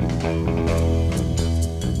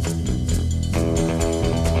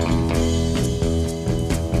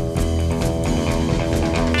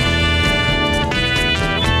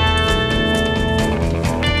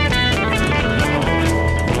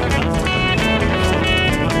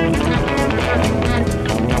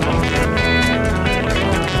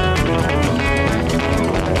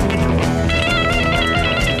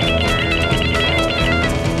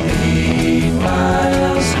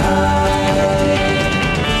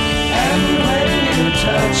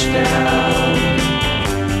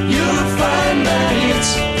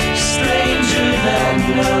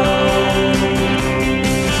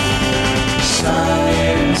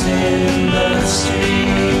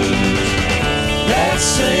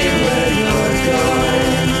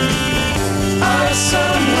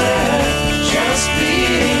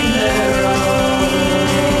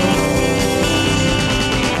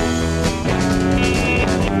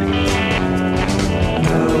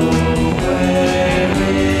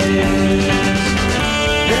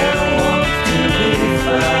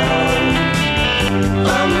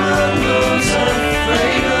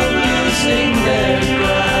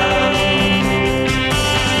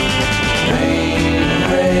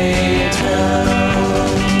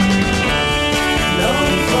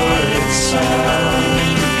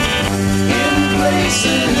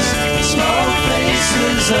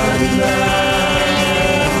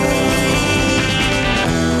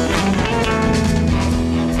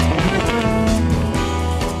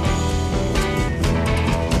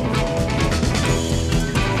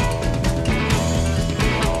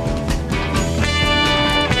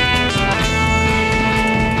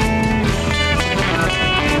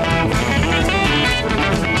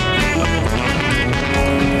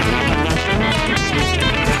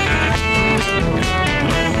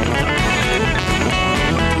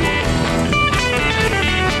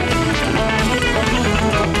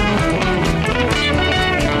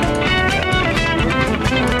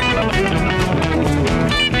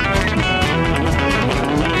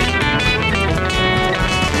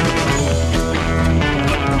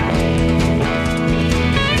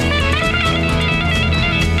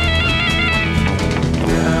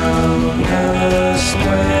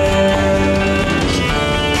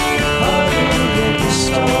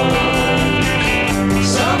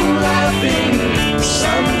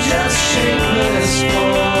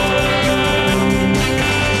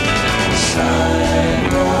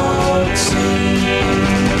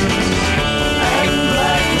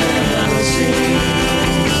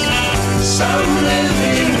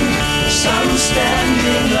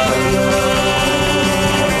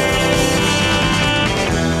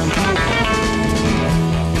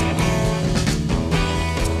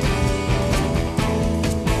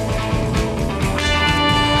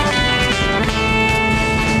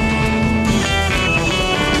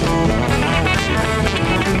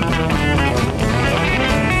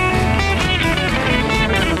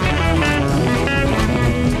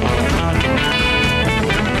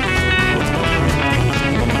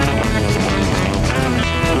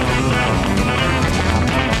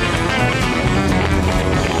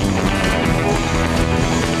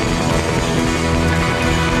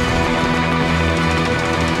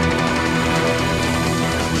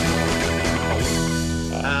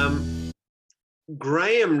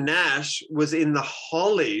 Nash was in the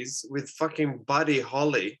Hollies with fucking Buddy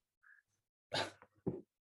Holly.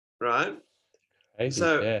 Right? Crazy,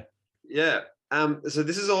 So yeah. So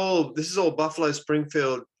this is all Buffalo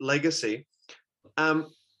Springfield legacy. Do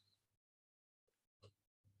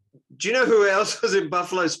you know who else was in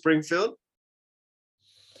Buffalo Springfield?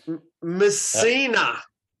 Messina.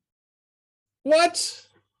 What?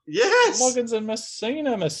 Yes. Loggins and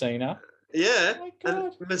Messina. Yeah. Oh my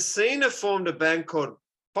God. And Messina formed a band called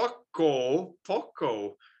Poco.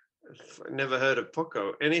 Never heard of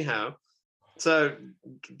Poco. Anyhow, so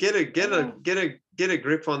get a grip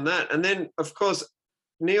on that. And then, of course,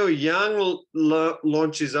 Neil Young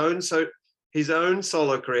launched his own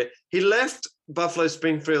solo career. He left Buffalo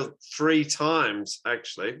Springfield 3 times.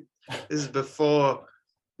 Actually, this is before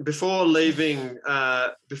leaving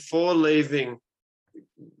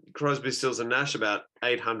Crosby, Stills and Nash about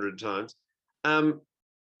 800 times.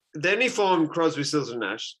 Then he formed Crosby, Stills and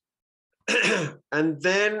Nash, and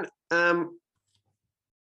then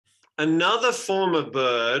another former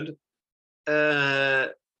Bird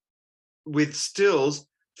with Stills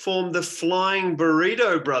formed the Flying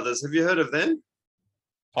Burrito Brothers. Have you heard of them?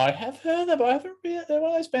 I have heard them, but I haven't really. They're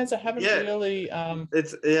one of those bands I haven't really.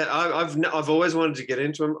 I've always wanted to get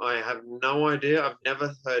into them. I have no idea. I've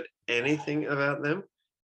never heard anything about them.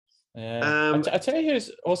 Yeah, I tell you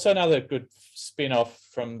who's also another good spin-off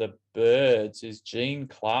from the Birds is Gene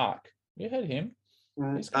Clark. You heard him?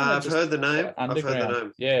 I've heard the name. Underground. I've heard the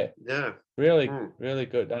name. Yeah. Really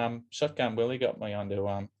good. Shotgun Willie got me onto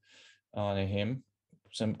him.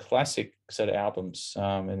 Some classic sort of albums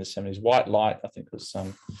in the 70s. White Light, I think, was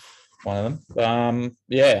one of them. But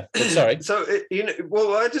sorry. So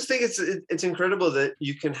I just think it's incredible that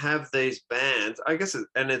you can have these bands. I guess,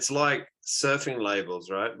 and it's like surfing labels,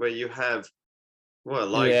 right? Where you have,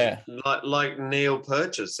 like Neil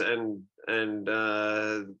Purchase and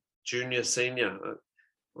Junior Senior.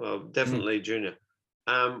 Well, definitely Junior.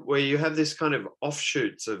 Where you have this kind of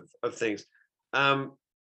offshoots of things.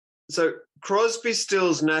 So Crosby,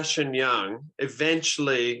 Stills, Nash and Young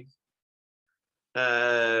eventually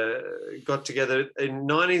got together in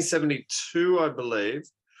 1972, I believe,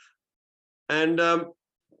 and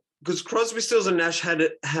because Crosby, Stills and Nash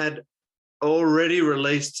had already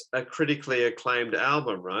released a critically acclaimed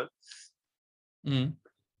album, right? Mm.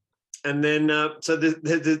 And then so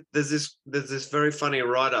there's this very funny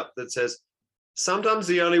write-up that says, sometimes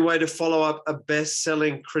the only way to follow up a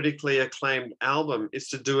best-selling, critically acclaimed album is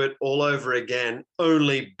to do it all over again,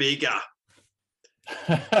 only bigger.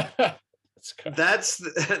 That's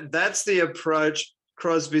the approach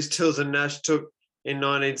Crosby, Stills and Nash took in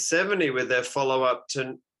 1970 with their follow-up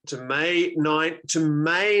to May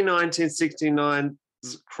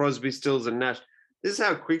 1969's Crosby, Stills and Nash. This is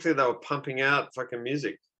how quickly they were pumping out fucking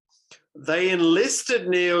music. They enlisted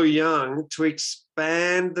Neil Young to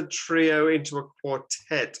expand the trio into a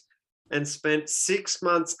quartet and spent 6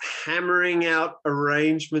 months hammering out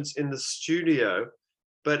arrangements in the studio.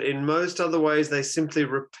 But in most other ways, they simply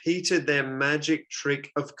repeated their magic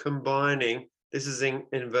trick of combining, this is in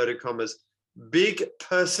inverted commas, big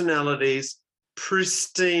personalities,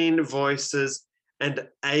 pristine voices, and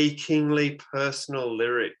achingly personal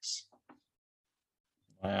lyrics.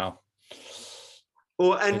 Wow.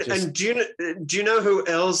 And do you know who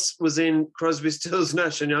else was in Crosby, Stills,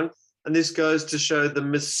 Nash and Young? And this goes to show the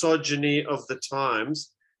misogyny of the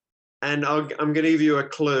times. And I'm going to give you a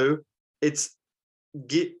clue. We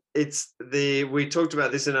talked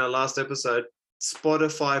about this in our last episode,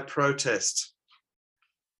 Spotify protest.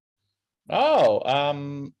 Oh,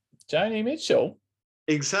 Joni Mitchell.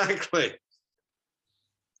 Exactly.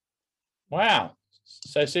 Wow.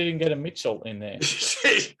 So she didn't get a Mitchell in there.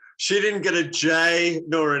 She didn't get a J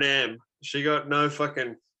nor an M. She got no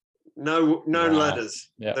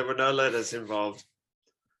letters. Yeah. There were no letters involved.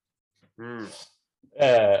 Mm.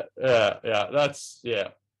 Yeah. That's yeah.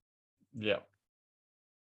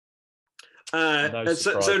 No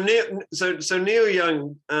so Neil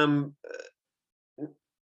Young,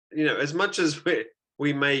 as much as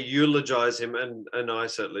we may eulogize him, and I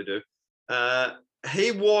certainly do,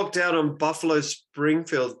 he walked out on Buffalo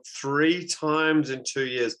Springfield 3 times in 2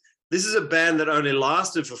 years. This is a band that only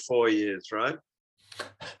lasted for 4 years, right?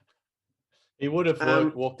 He would have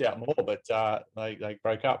walked out more, but they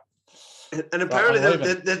broke up. And apparently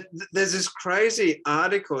there's this crazy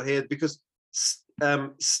article here because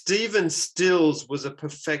Stephen Stills was a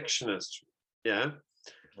perfectionist, yeah?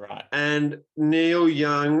 Right. And Neil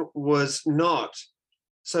Young was not.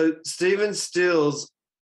 So Stephen Stills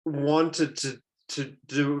wanted to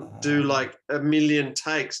do like a million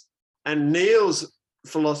takes, and Neil's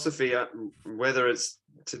philosophy, whether it's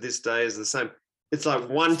to this day is the same, it's like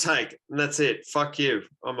one take and that's it. Fuck you.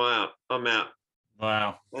 I'm out.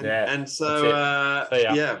 Wow. And, Yeah. and so See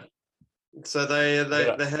ya. yeah. So they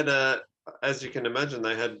had as you can imagine,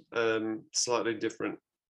 they had slightly different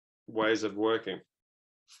ways of working.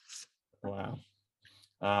 Wow.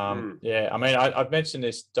 Yeah, I mean, I've mentioned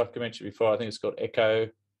this documentary before. I think it's called Echo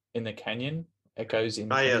in the Canyon. Echoes in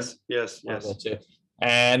the Canyon. Yes.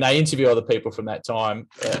 And they interview other people from that time,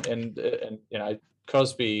 and you know,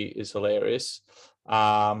 Cosby is hilarious,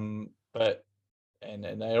 but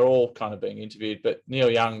they're all kind of being interviewed. But Neil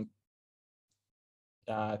Young,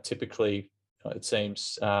 typically, it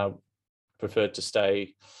seems, preferred to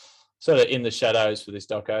stay sort of in the shadows for this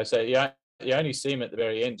doco. So you only see him at the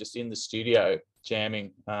very end, just in the studio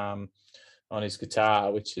jamming on his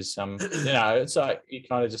guitar, which is you know, it's like you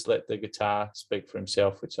kind of just let the guitar speak for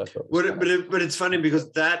himself, which I thought was but it's funny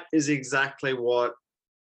because that is exactly what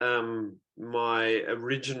my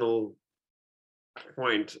original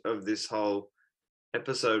point of this whole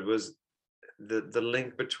episode was, the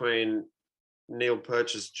link between Neil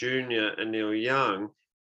Purchase Jr. and Neil Young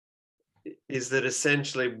is that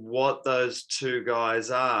essentially what those two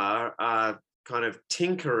guys are kind of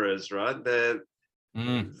tinkerers, right?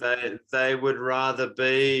 They would rather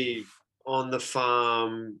be on the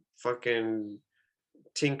farm fucking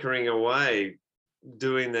tinkering away,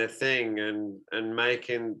 doing their thing and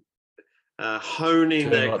making honing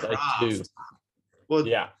doing their what they craft. do. Well,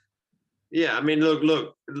 yeah. I mean,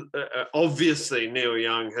 look. Obviously, Neil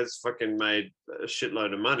Young has fucking made a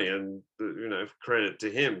shitload of money, and you know, credit to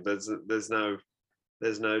him. There's no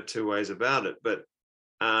two ways about it. But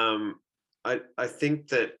I think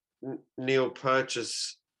that Neil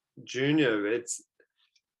Purchase Jr. It's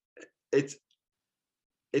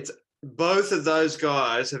both of those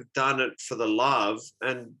guys have done it for the love,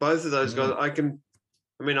 and both of those guys I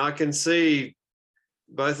can see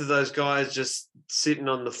both of those guys just sitting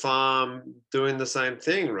on the farm doing the same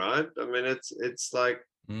thing, right? I mean, it's like,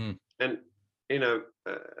 and you know,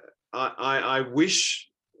 I wish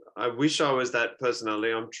I was that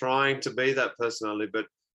personality. I'm trying to be that personality, but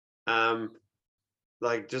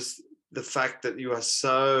like just the fact that you are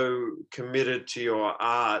so committed to your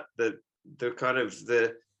art that the kind of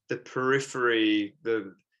the periphery,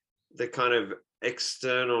 the kind of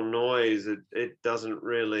external noise, it doesn't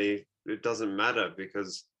matter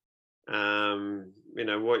because you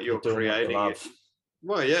know what you're creating.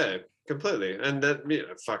 Well, yeah, completely, and that, you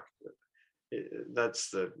know, fuck, that's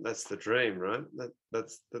the dream, right?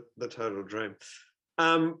 That's the total dream.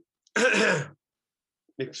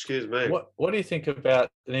 Excuse me. What do you think about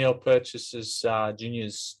Neil Purchase's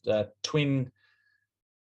Junior's twin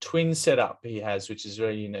setup he has, which is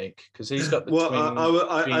very unique because he's got the twin.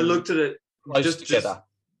 I looked at it close together.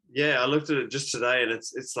 I looked at it just today, and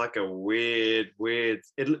it's like a weird.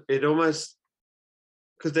 It almost,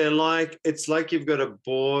 because they're like, it's like you've got a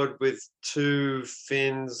board with two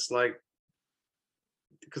fins, like,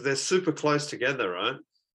 because they're super close together, right?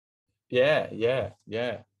 Yeah.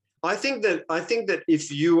 I think that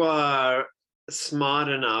if you are smart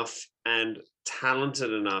enough and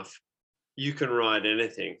talented enough, you can write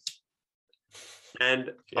anything.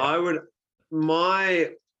 And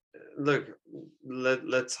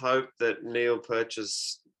let's hope that Neil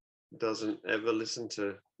Purchase doesn't ever listen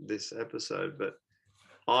to this episode, but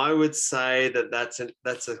I would say that that's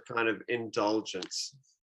a kind of indulgence,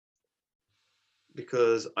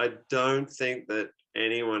 because I don't think that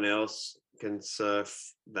anyone else can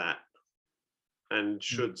surf that and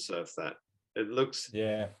should surf that. It looks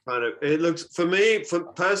for me,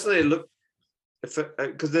 personally,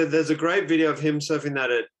 because there's a great video of him surfing that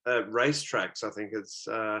at racetracks. I think it's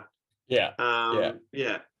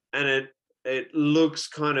and it looks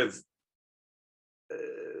kind of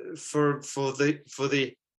for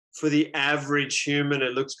the average human,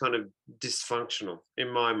 it looks kind of dysfunctional in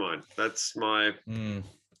my mind. That's my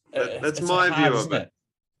that's my view of it.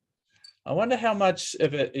 I wonder how much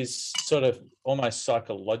of it is sort of almost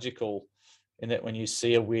psychological, in that when you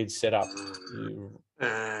see a weird setup, you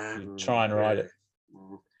try and write it.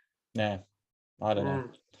 Yeah, I don't know.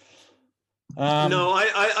 No,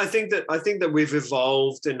 I think that we've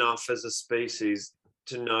evolved enough as a species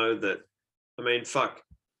to know that. I mean, fuck.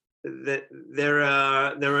 That there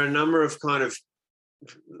are a number of kind of,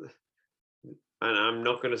 and I'm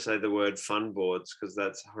not going to say the word fun boards because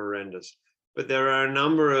that's horrendous, but there are a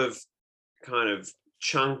number of kind of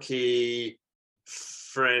chunky,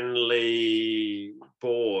 friendly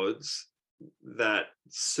boards that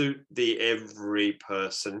suit the every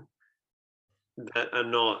person that are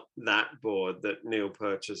not that board that Neil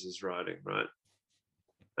Purchase is riding, right?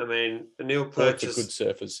 I mean, Neil Purchase, good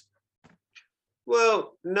surfers.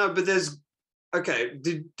 Well, no, but there's okay,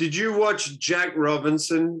 did you watch Jack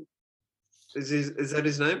Robinson? Is that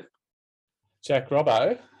his name? Jack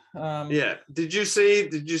Robbo. Yeah. Did you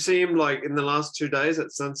see him like in the last 2 days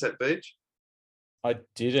at Sunset Beach? I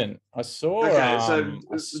didn't. I saw. Okay, I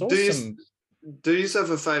saw do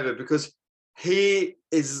yourself a favor, because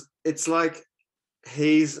it's like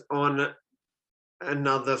he's on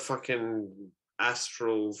another fucking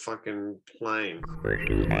astral fucking plane.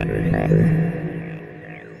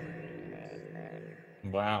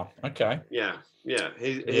 Wow. Okay. Yeah.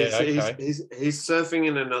 He's surfing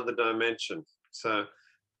in another dimension. So,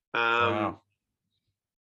 wow.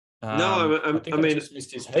 No, I mean, just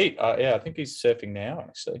missed his heat. Yeah, I think he's surfing now.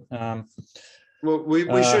 Actually. Well, we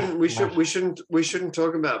shouldn't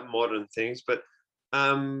talk about modern things, but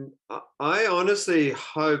I honestly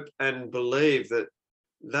hope and believe that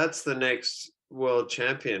that's the next world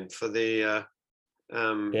champion for the.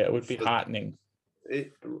 Yeah, it would be heartening.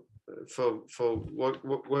 For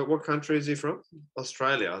what country is he from?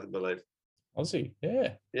 Australia, I believe. Aussie,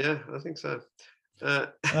 yeah. Yeah, I think so.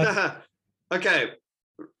 Okay,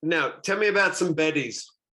 now tell me about some Bettys.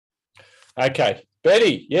 Okay,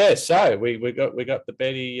 Betty. Yeah, so we got the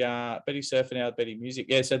Betty surfing out, Betty music.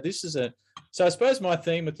 Yeah, so this is so I suppose my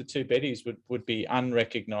theme with the two Bettys would be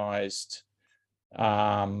unrecognised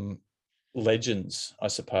legends, I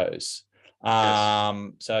suppose. Yes.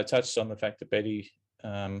 So I touched on the fact that Betty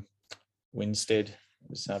Winstead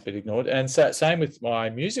was a bit ignored, and so same with my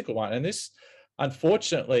musical one. And this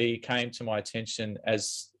unfortunately came to my attention,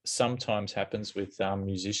 as sometimes happens with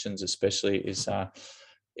musicians, especially,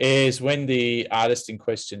 is when the artist in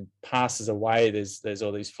question passes away. There's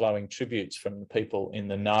all these flowing tributes from the people in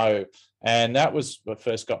the know, and that was what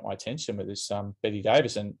first got my attention with this Betty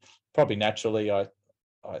Davis. And probably naturally, I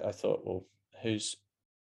thought, well, who's,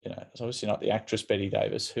 it's obviously not the actress Betty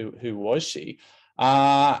Davis. Who was she?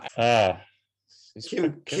 Kim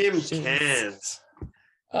Cairns.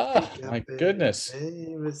 Oh my goodness!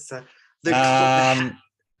 Is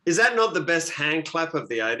that not the best hand clap of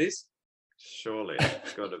the 80s? Surely,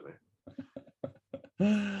 it's got to be.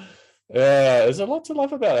 Yeah, there's a lot to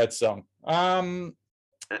love about that song. And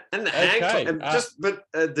the hand clap,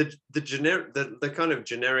 the generic, the kind of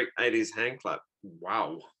generic 80s hand clap.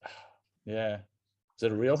 Wow. Yeah. Is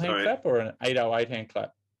it a real hand clap or an 808 hand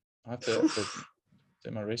clap? I have to do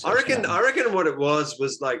my research. I reckon what it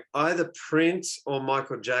was like either Prince or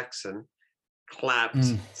Michael Jackson clapped.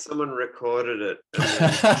 Someone recorded it.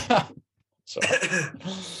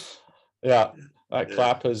 Yeah, that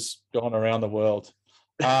clap has gone around the world.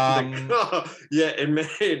 Yeah, in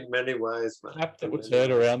many ways, man. Clap that was heard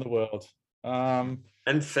around the world. And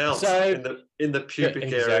felt in the pubic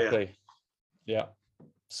area. Exactly. Yeah.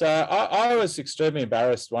 So I was extremely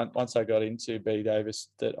embarrassed once I got into Betty Davis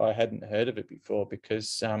that I hadn't heard of it before,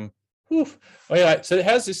 because anyway, so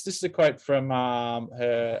how's this? This is a quote from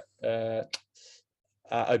her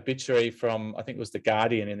obituary from, I think it was The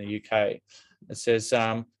Guardian in the UK. It says,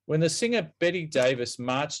 when the singer Betty Davis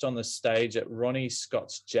marched on the stage at Ronnie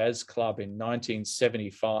Scott's Jazz Club in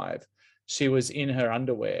 1975, she was in her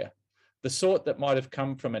underwear, the sort that might have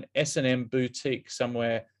come from an S&M boutique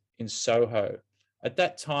somewhere in Soho. At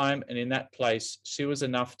that time and in that place, she was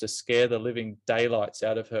enough to scare the living daylights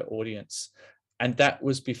out of her audience. And that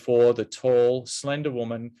was before the tall, slender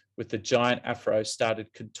woman with the giant afro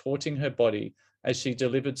started contorting her body as she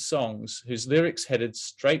delivered songs whose lyrics headed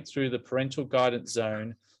straight through the parental guidance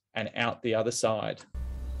zone and out the other side.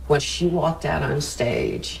 When she walked out on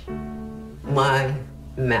stage, my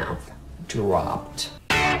mouth dropped.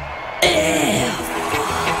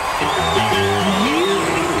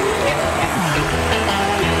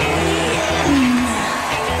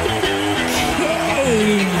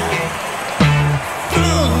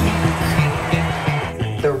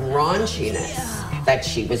 The raunchiness that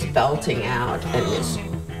she was belting out in this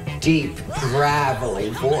deep,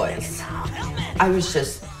 gravelly voice, I was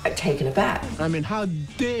just taken aback. I mean, how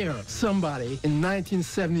dare somebody in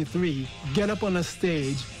 1973 get up on a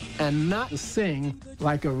stage and not sing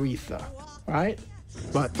like Aretha, right?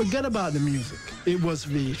 But forget about the music. It was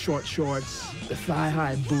the short shorts, the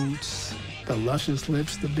thigh-high boots, the luscious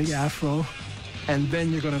lips, the big afro. And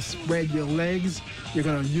then you're gonna spread your legs. You're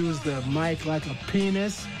gonna use the mic like a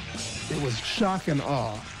penis. It was shock and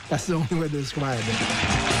awe. That's the only way to describe it.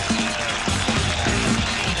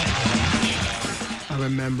 I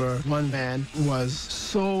remember one man was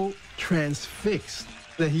so transfixed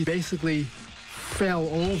that he basically fell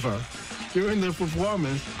over during the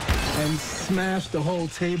performance and smashed the whole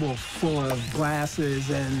table full of glasses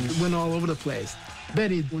and went all over the place.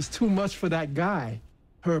 Betty was too much for that guy.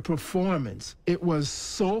 Her performance, it was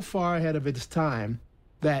so far ahead of its time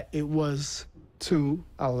that it was to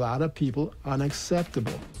a lot of people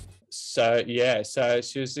unacceptable. So yeah, so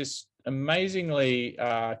she was this amazingly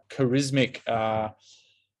charismatic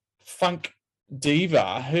funk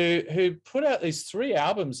diva who put out these 3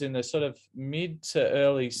 albums in the sort of mid to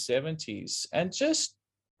early 70s and just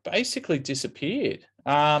basically disappeared.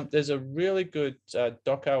 There's a really good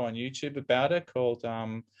doco on YouTube about her called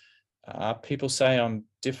People Say I'm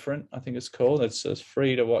Different, I think it's called. It's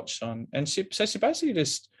free to watch on. And she basically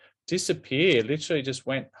just disappeared, literally just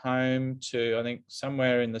went home to, I think,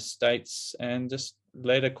 somewhere in the States and just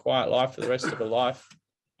led a quiet life for the rest of her life.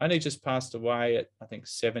 Only just passed away at, I think,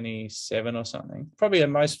 77 or something. Probably the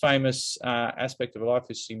most famous aspect of her life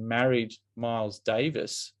is she married Miles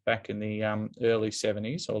Davis back in the early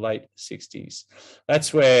 70s or late 60s.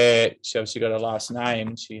 That's where she obviously got her last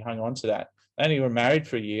name. She hung on to that. They only were married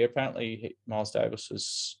for a year. Apparently, Miles Davis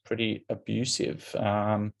was pretty abusive.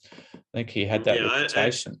 I think he had that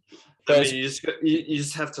reputation. I mean, you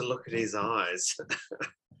just have to look at his eyes.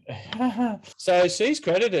 So she's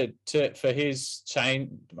credited for his change,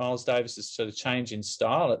 Miles Davis's sort of change in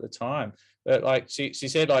style at the time. But like she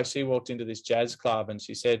said, like she walked into this jazz club and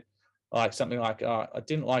she said like something like, I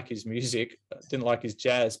didn't like his music, I didn't like his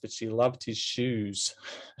jazz, but she loved his shoes.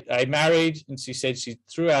 They married, and she said she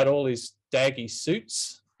threw out all his daggy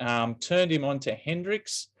suits, turned him on to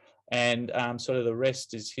Hendrix, and sort of the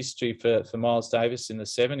rest is history for Miles Davis in the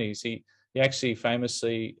 70s. He actually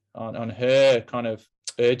famously on her kind of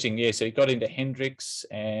urging, so he got into Hendrix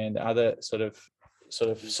and other sort of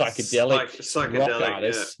psychedelic rock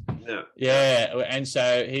artists. And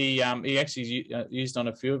so he actually used on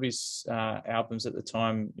a few of his albums at the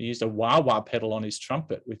time. He used a wah-wah pedal on his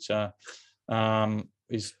trumpet, which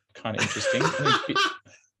is kind of interesting.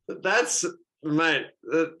 That's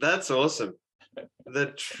awesome.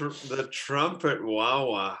 The trumpet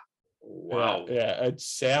wah-wah. Wow. Yeah, it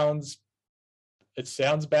sounds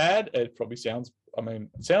bad. It probably sounds. I mean,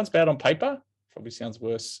 it sounds bad on paper. Probably sounds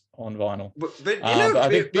worse on vinyl. But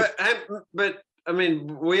I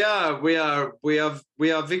mean, we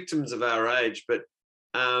are victims of our age. But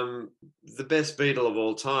the best Beatle of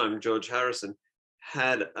all time, George Harrison,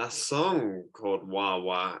 had a song called Wah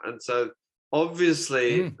Wah, and so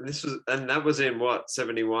obviously that was in what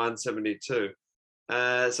 71, 72.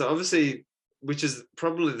 So obviously, which is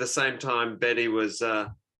probably the same time Betty was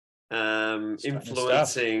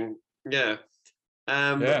influencing.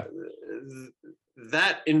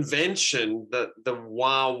 That invention, the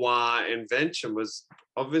wah wah invention, was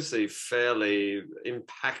obviously fairly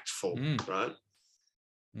impactful, right?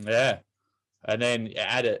 Yeah, and then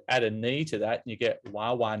add a knee to that, and you get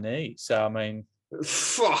wah wah knee. So I mean,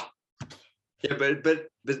 yeah, but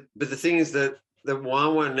the thing is that the wah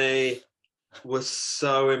wah knee was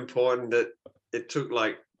so important that it took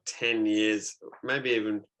like 10 years, maybe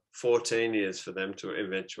even 14 years for them to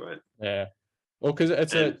eventuate. Yeah. Well, because I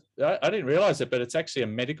didn't realize it, but it's actually a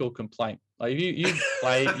medical complaint. Like if you use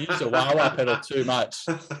a wah-wah pedal too much,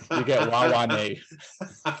 you get wah-wah knee.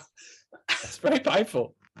 It's very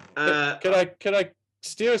painful. Could I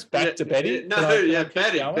steer us back to Betty?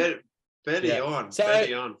 Betty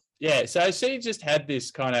on. Yeah, so she just had this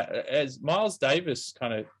kind of, as Miles Davis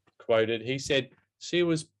kind of quoted, he said she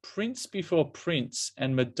was Prince before Prince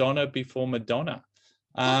and Madonna before Madonna.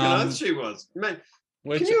 She was, man.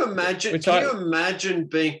 Can you imagine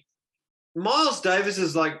being Miles Davis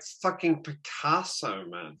is like fucking Picasso,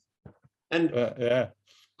 man? And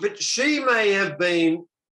but she may have been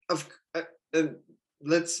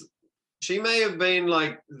she may have been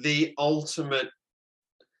like the ultimate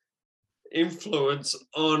influence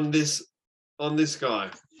on this guy.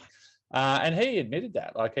 And he admitted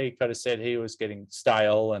that, like he kind of said he was getting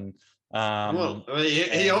stale and. Well, I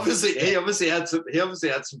mean, he obviously had some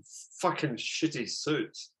fucking shitty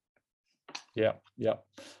suits. Yeah,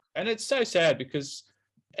 and it's so sad because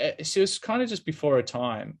she was kind of just before her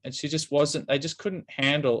time, and she just wasn't. They just couldn't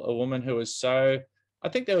handle a woman who was so. I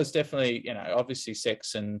think there was definitely, obviously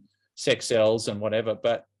sex and sex sells and whatever,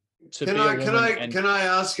 but can I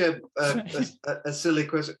ask a silly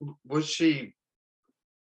question? Was she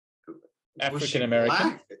African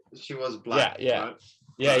American? She was black. Yeah. Right?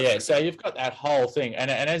 Yeah. So you've got that whole thing.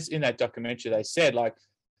 And as in that documentary, they said, like,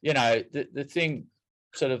 the thing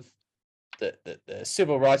sort of the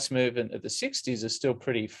civil rights movement of the 60s is still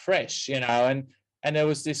pretty fresh, and there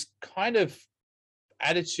was this kind of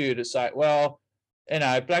attitude. It's like, well,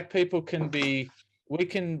 black people we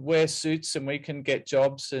can wear suits and we can get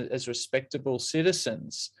jobs as respectable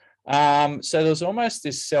citizens. So there was almost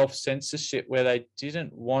this self-censorship where they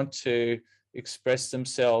didn't want to express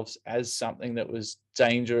themselves as something that was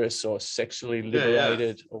dangerous or sexually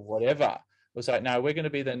liberated or whatever. was like, no, we're going to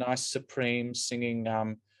be the nice Supreme singing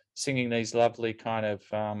these lovely kind of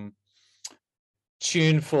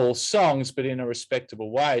tuneful songs, but in a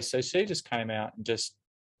respectable way. So she just came out and just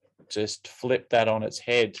flipped that on its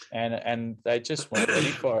head, and they just weren't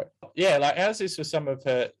ready for it. Yeah, like as is for some of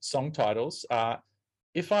her song titles.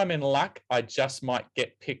 If I'm in luck, I just might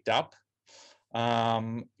get picked up.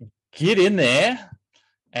 Get in there.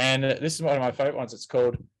 And this is one of my favorite ones. It's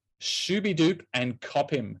called Shooby Doop and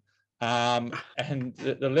Cop Him. And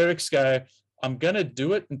the lyrics go, I'm going to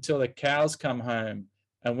do it until the cows come home.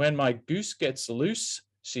 And when my goose gets loose,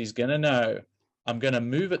 she's going to know. I'm going to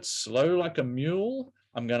move it slow like a mule.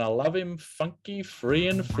 I'm going to love him funky, free,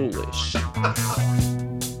 and foolish.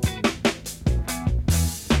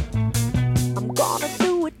 I'm going to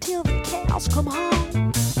do it till the cows come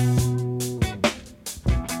home.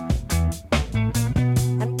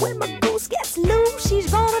 And when my goose gets loose,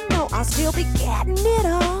 she's going to know I'll still be getting it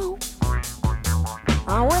on.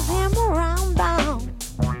 With him around town.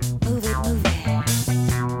 Move it, move it.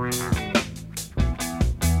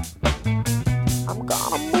 I'm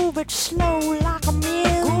gonna move it slow like a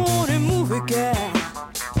mule. Go on and move it, girl.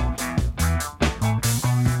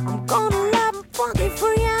 I'm gonna love him funky,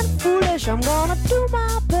 free, and foolish. I'm gonna do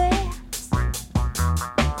my best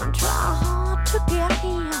and try hard to get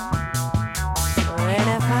him. And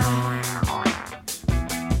if I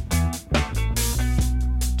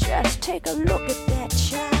just take a look at that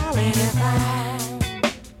child, and if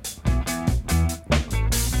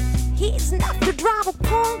he's enough to drive a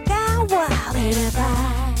poor guy wild, and if I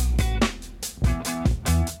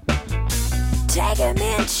take him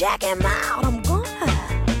in, check him out,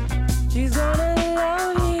 she's gonna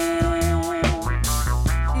love him.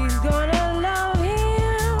 She's gonna love him.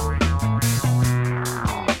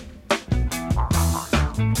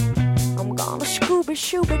 I'm gonna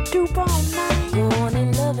Scooby-Shooby-Doop all night. Go on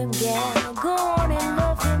and love him, gal. Go on and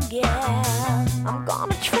love him, gal. I'm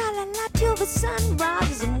gonna tra-la-la till the sun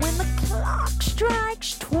rises, and when the clock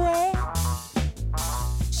strikes 12,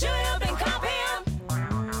 shoot up and cop him.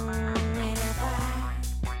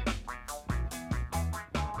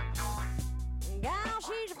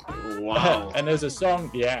 Wow. And there's a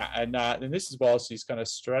song, and this is while she's kind of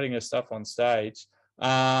strutting her stuff on stage.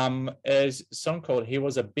 There's a song called He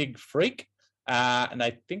Was a Big Freak, and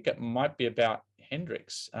I think it might be about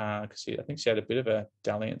Hendrix, because I think she had a bit of a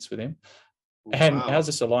dalliance with him. And how's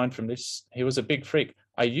this a line from this? He was a big freak.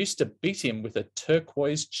 I used to beat him with a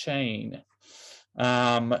turquoise chain.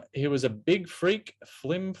 He was a big freak,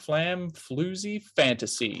 flim flam, floozy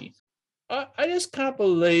fantasy. I just can't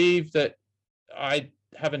believe that I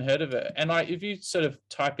haven't heard of it. And if you sort of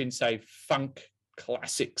type in, say, funk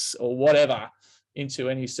classics or whatever into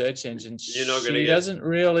any search engine, she doesn't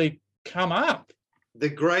really come up. The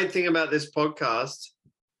great thing about this podcast,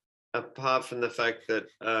 apart from the fact that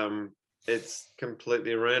it's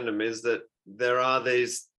completely random, is that there are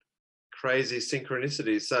these crazy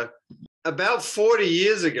synchronicities. So about 40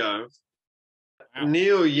 years ago,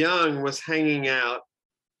 Neil Young was hanging out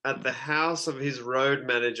at the house of his road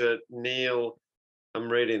manager, Neil, I'm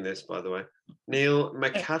reading this, by the way, Neil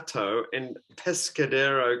Macato in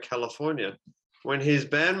Pescadero, California, when his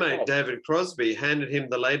bandmate David Crosby handed him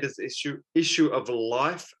the latest issue of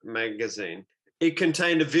Life magazine. It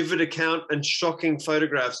contained a vivid account and shocking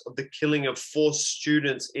photographs of the killing of 4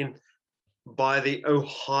 students by the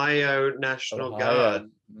Ohio National Guard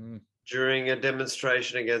during a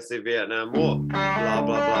demonstration against the Vietnam War. Blah,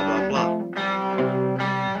 blah, blah, blah, blah.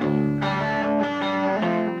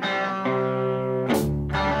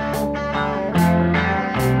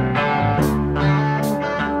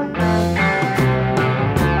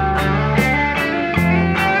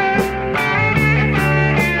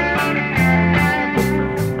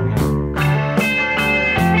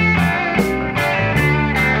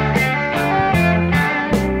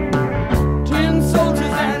 Soldiers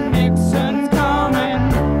and Nixon's coming.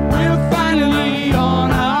 We're finally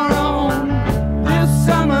on our own.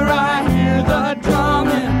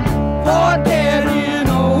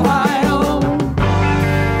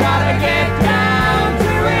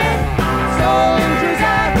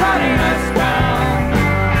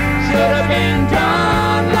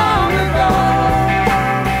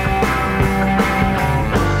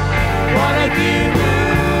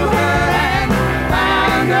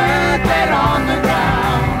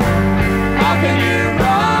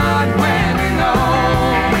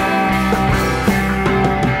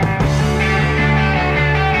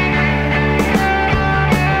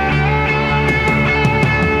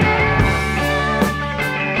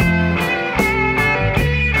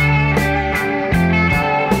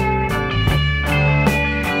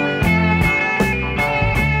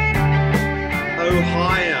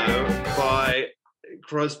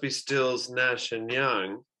 Crosby, Stills, Nash and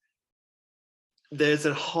Young, there's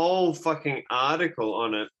a whole fucking article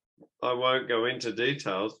on it. I won't go into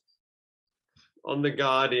details, on The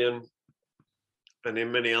Guardian and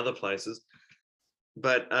in many other places.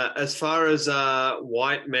 But as far as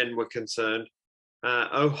white men were concerned,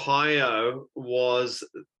 Ohio was,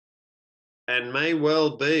 and may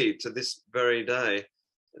well be to this very day,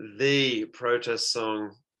 the protest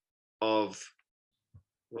song of,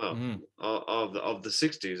 well, of the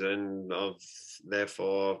 60s and of,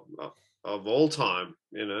 therefore, of all time,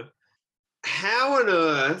 you know. How on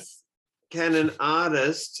earth can an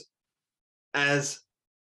artist as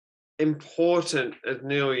important as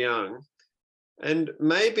Neil Young, and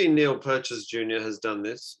maybe Neil Purchase Jr. has done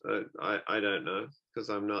this, I don't know, because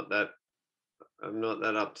I'm not that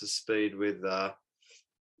up to speed with the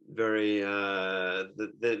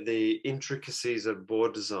intricacies of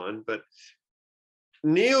board design, but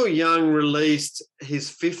Neil Young released his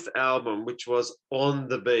 5th album, which was On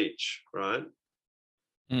the Beach, right?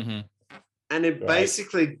 Mm-hmm. And it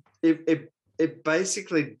basically it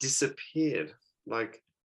basically disappeared. Like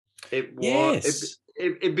it was,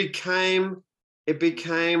 it became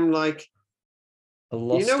like,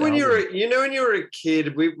 when you were a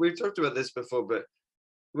kid, we've talked about this before, but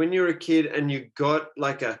when you were a kid and you got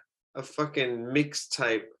like a fucking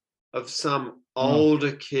mixtape of some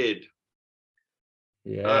older kid.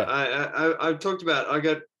 Yeah. I've talked about, I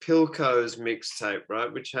got Pilco's mixtape,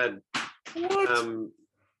 right, which had I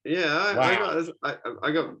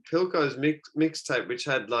got Pilco's mixtape, which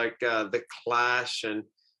had like The Clash and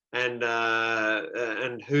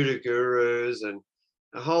Hoodoo Gurus and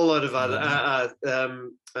a whole lot of other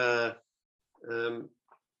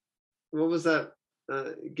what was that?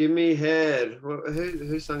 Give Me Head.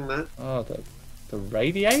 Who sung that? Oh, the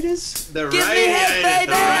Radiators? The Give me Radiators, head, the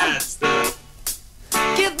baby! Rats,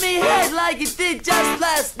 Give me head like you did just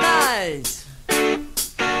last night.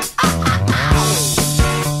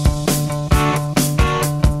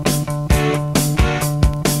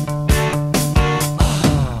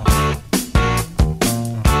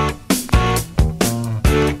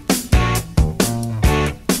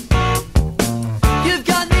 You've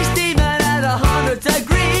got me steaming at 100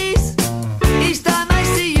 degrees. Each time I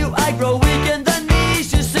see you, I grow weak in the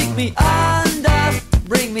knees. You sink me under,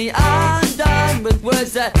 bring me undone with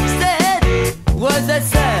words that said.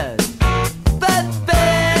 But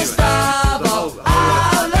best of all,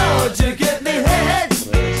 oh Lord, you give me head,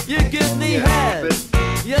 you give me head,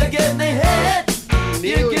 you give me head,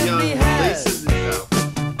 you give me head.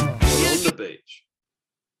 On the Beach.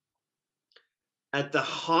 At the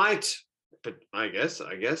height, but I guess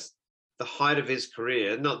the height of his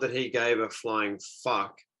career, not that he gave a flying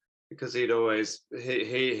fuck, because he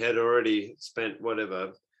had already spent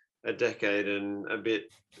whatever, a decade and a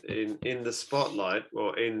bit in the spotlight,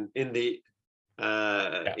 or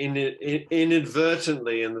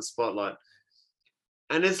inadvertently in the spotlight.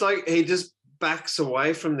 And it's like he just backs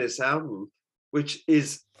away from this album, which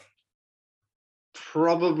is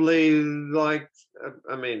probably like,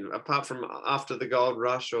 I mean, apart from After the Gold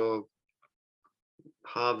Rush or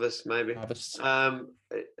Harvest, maybe. I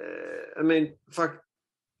mean, fuck,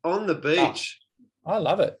 On the Beach. I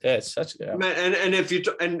love it. Yeah, it's such a good album. Man, and if you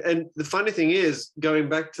and the funny thing is, going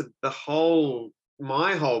back to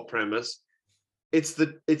my whole premise, it's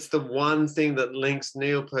the one thing that links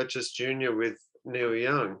Neil Purchase Jr. with Neil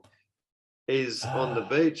Young is On the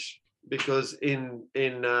Beach, because in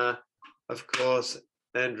of course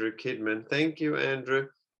Andrew Kidman, thank you Andrew,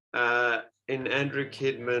 in Andrew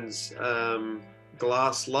Kidman's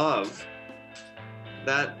Glass Love,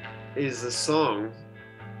 that is the song.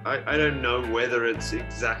 I don't know whether it's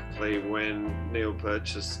exactly when Neil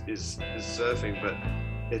Purchase is surfing, but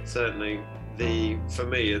it's certainly for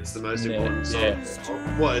me it's the most important song. Yeah.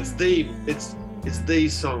 Well, it's the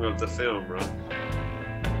song of the film, right?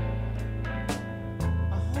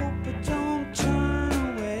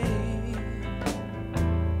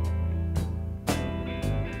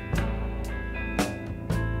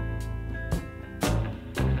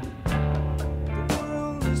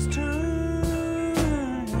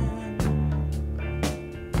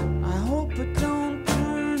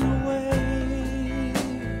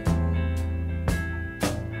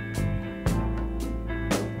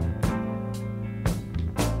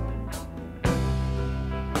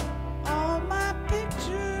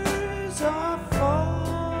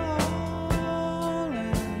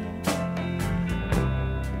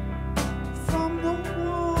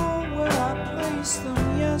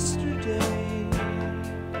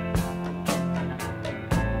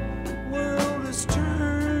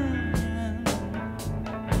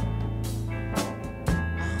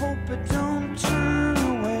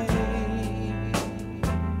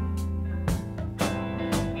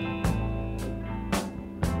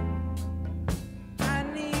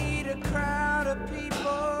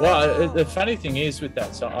 Well, the funny thing is with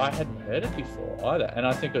that song, I hadn't heard it before either, and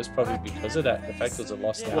I think it was probably because of that. The fact it was a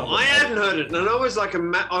lost album. Well, I hadn't heard it, and I was like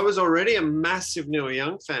I was already a massive Neil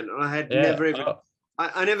Young fan, and I had never even.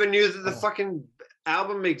 I never knew that the fucking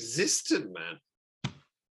album existed, man.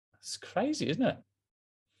 It's crazy, isn't it?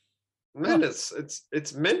 Man, it's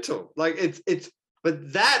mental. Like it's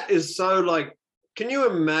but that is so like, can you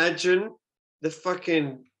imagine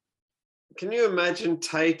can you imagine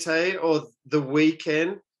Tay Tay or The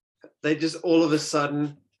Weeknd? They just all of a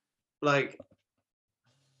sudden like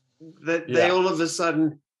they all of a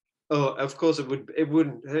sudden, oh, of course it wouldn't it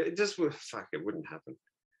wouldn't happen.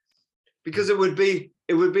 Because it would be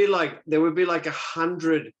like there would be like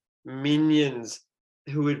 100 minions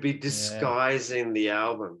who would be disguising the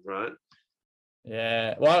album, right?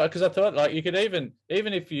 Yeah, well, because I thought like you could even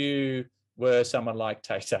if you were someone like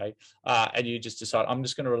Tay Tay and you just decide I'm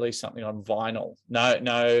just going to release something on vinyl,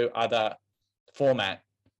 no other format,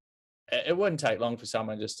 it wouldn't take long for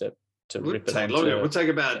someone just to rip it onto. It would take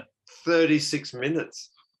about 36 minutes.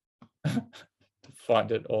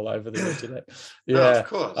 Find it all over the internet. Yeah, no, of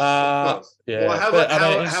course. Yeah. Well,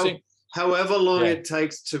 however long it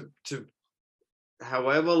takes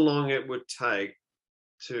however long it would take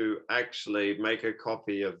to actually make a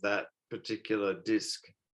copy of that particular disc,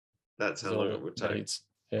 that's how long it would take.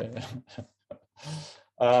 Yeah.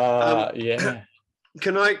 Yeah.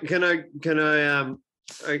 Can I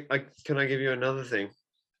give you another thing?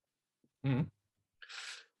 Mm.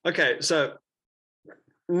 Okay, so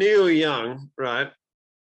Neil Young, right?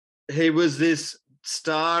 He was this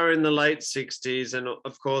star in the late 60s and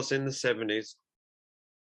of course in the 70s.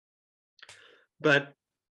 But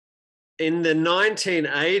in the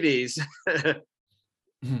 1980s,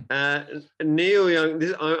 Neil Young,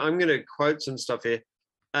 I'm going to quote some stuff here.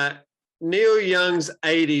 Neil Young's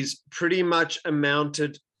 80s pretty much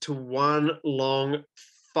amounted to one long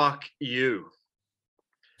fuck you.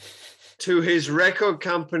 To his record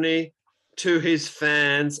company, to his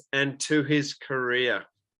fans, and to his career.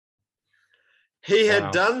 He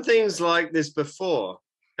had done things like this before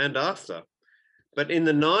and after. But in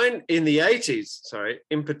the 80s,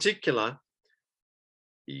 in particular,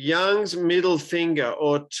 Young's middle finger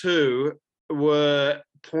or two were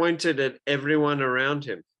pointed at everyone around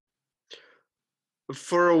him.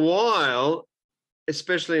 For a while,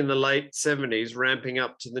 especially in the late 70s, ramping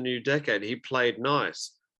up to the new decade, he played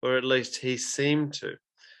nice, or at least he seemed to.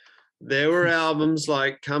 There were albums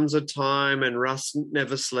like Comes a Time and Rust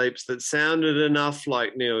Never Sleeps that sounded enough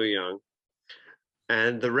like Neil Young.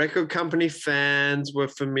 And the record company fans were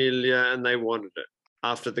familiar and they wanted it.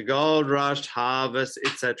 After the Gold Rush, Harvest,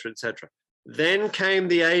 etc., etc. Then came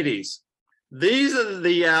the 80s. These are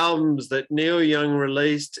the albums that Neil Young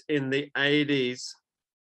released in the 80s.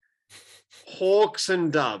 Hawks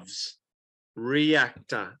and Doves,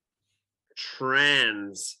 Reactor,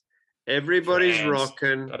 Trans, Everybody's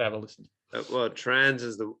Rockin'. Gotta have a listen. Well, Trans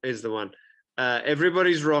is the one.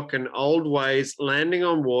 Everybody's Rockin', Old Ways, Landing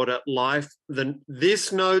on Water, Life,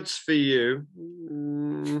 This Note's for You,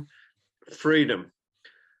 Freedom.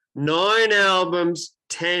 9 albums,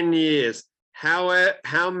 10 years.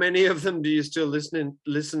 How many of them do you still listen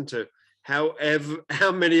to? How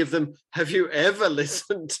many of them have you ever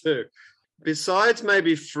listened to? Besides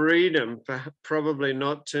maybe Freedom, probably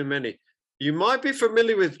not too many. You might be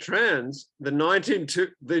familiar with Trans, the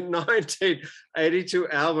 1982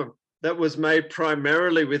 album that was made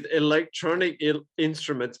primarily with electronic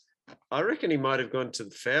instruments. I reckon he might have gone to the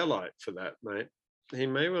Fairlight for that, mate. He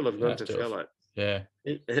may well have gone to Fairlight. Yeah.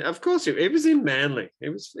 Of course he was in Manly. He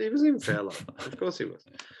was in Fairlight. Of course he was.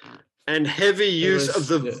 And heavy use of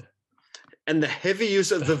the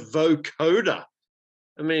vocoder.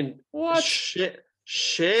 I mean, what?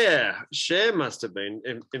 Cher must have been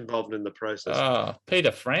involved in the process. Oh,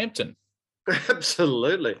 Peter Frampton.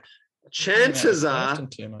 Absolutely. Chances are,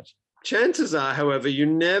 however, you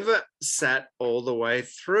never sat all the way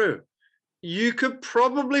through. You could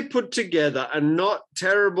probably put together a not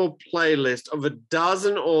terrible playlist of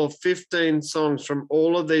 12 or 15 songs from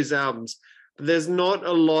all of these albums, but there's not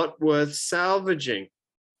a lot worth salvaging.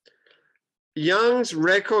 Young's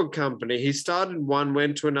record company, he started one,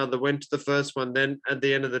 went to another, went to the first one, then at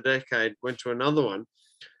the end of the decade, went to another one.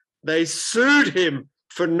 They sued him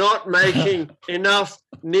for not making enough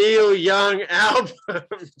Neil Young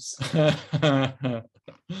albums.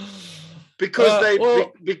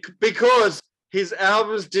 Because his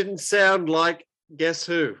albums didn't sound like guess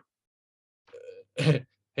who?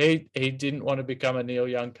 He didn't want to become a Neil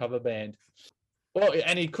Young cover band. Well,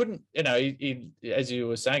 and he couldn't, he as you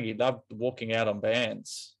were saying, he loved walking out on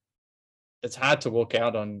bands. It's hard to walk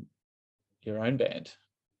out on your own band.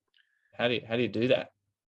 How do you do that?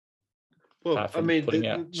 Well, apart I from mean, putting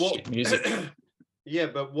out shit music. yeah,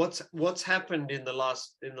 but what's happened in the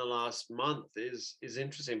last month is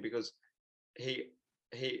interesting because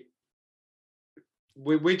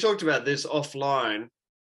we talked about this offline,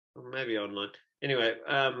 or maybe online. Anyway,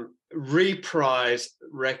 Reprise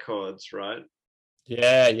Records, right?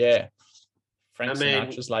 Yeah. Frank I mean,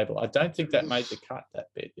 Sinatra's label. I don't think that made the cut, that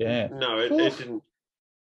bit. Yeah. No, it didn't.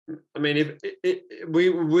 I mean,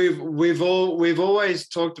 we've always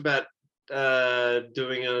talked about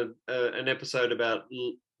doing an episode about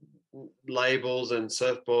labels and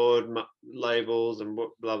surfboard labels and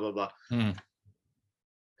blah blah blah.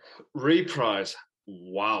 Reprise,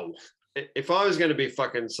 wow! If I was going to be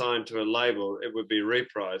fucking signed to a label, it would be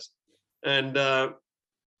Reprise, and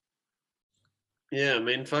yeah, I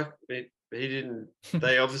mean, fuck, he didn't.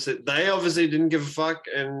 They obviously didn't give a fuck,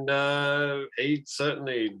 and he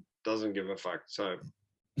certainly doesn't give a fuck. So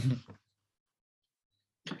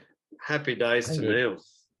happy days to Neil.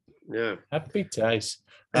 Yeah, happy days.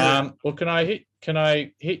 Well, can I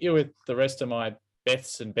hit you with the rest of my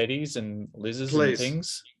Beths and Bettys and Liz's and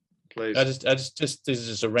things? Please. I just this is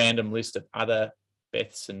just a random list of other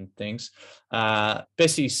Beths and things.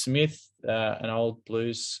 Bessie Smith, an old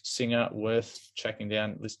blues singer worth tracking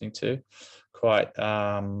down, listening to, quite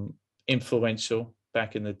influential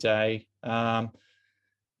back in the day.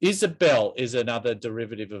 Isabel is another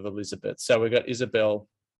derivative of Elizabeth. So we've got Isabel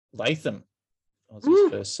Latham,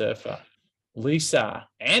 Aussie's first surfer. Lisa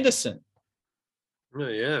Anderson. Oh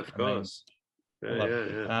yeah, of course.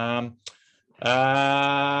 Yeah.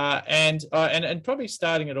 And probably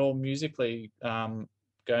starting it all musically,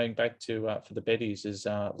 going back to for the Bettys is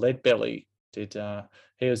Leadbelly did.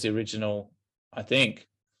 He was the original, I think,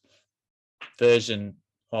 version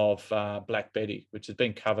of Black Betty, which has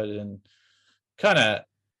been covered and kind of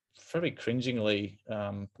probably cringingly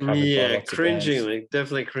covered by lots cringingly, of bands.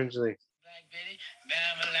 definitely cringingly.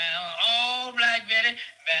 Oh, Black Betty,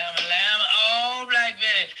 bam-a-lam, oh, Black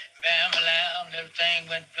Betty, bam-a-lam, little thing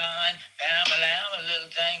went blind, bam-a-lam, a little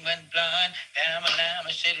thing went blind, bam-a-lam,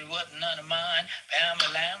 I said it wasn't none of mine,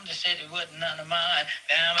 bam-a-lam, they said it wasn't none of mine,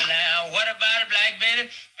 bam-a-lam, what about it, Black Betty,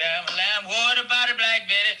 bam-a-lam, what about it, Black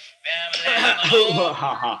Betty, bam-a-lam,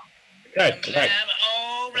 oh, bam-a-lam,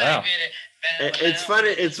 oh, Black Betty. It's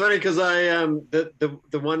funny because I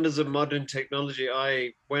the wonders of modern technology.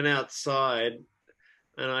 I went outside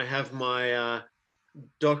and I have my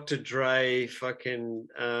Dr. Dre fucking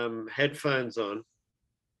headphones on,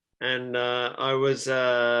 and I was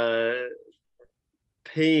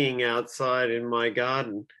peeing outside in my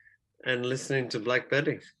garden and listening to Black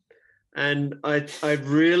Betty, and I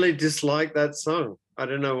really dislike that song. I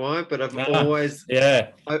don't know why, but I've always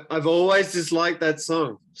disliked that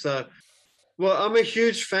song. So. Well, I'm a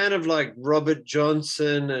huge fan of like Robert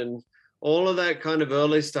Johnson and all of that kind of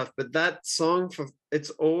early stuff, but that song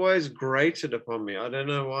it's always grated upon me. I don't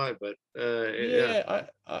know why, but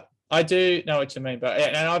I do know what you mean, but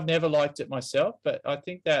and I've never liked it myself, but I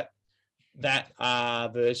think that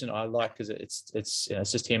version I like because it's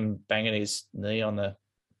just him banging his knee on the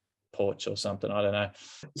porch or something. I don't know.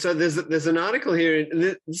 So there's an article here.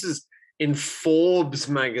 This is in Forbes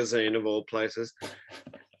magazine of all places.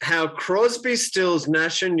 How Crosby, Stills,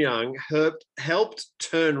 Nash and Young helped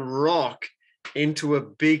turn rock into a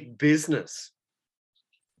big business.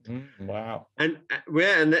 Wow! And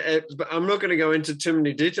I'm not going to go into too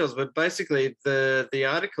many details, but basically the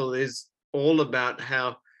article is all about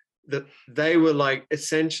how they were like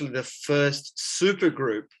essentially the first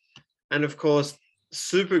supergroup, and of course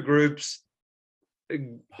supergroups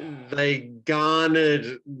they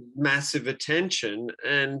garnered massive attention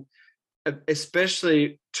and.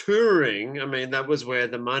 Especially touring, I mean, that was where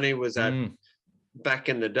the money was at back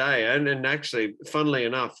in the day. And actually, funnily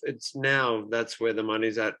enough, it's now that's where the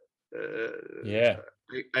money's at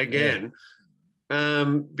again.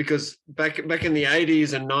 Because back in the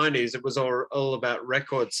 80s and 90s, it was all about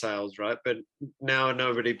record sales, right? But now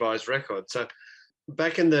nobody buys records. So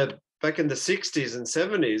back in the 60s and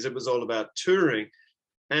 70s, it was all about touring.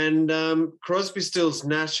 And Crosby, Stills,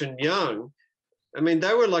 Nash and Young, I mean,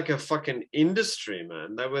 they were like a fucking industry,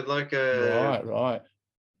 man. They were like right.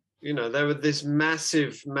 You know, they were this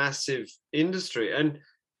massive industry. And,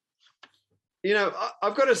 you know,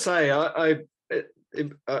 I've got to say, I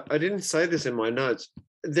didn't say this in my notes.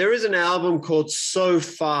 There is an album called So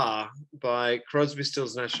Far by Crosby,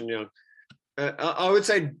 Stills, Nash and Young. I would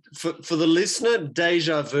say for the listener,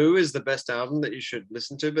 Deja Vu is the best album that you should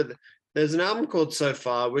listen to. But there's an album called So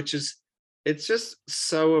Far, which is, it's just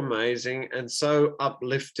so amazing and so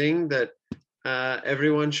uplifting that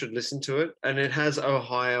everyone should listen to it. And it has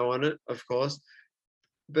Ohio on it, of course.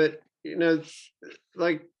 But, you know,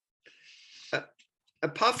 like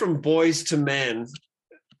apart from Boys to Men,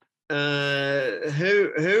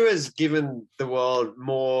 who has given the world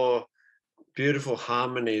more beautiful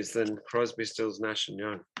harmonies than Crosby, Stills, Nash and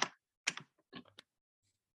Young?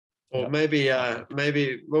 Or maybe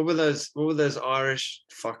what were those Irish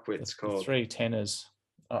fuckwits called? Three tenors.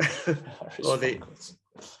 Oh, or the fuckwits.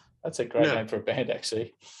 That's a great name for a band,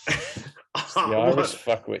 actually. Oh, The Irish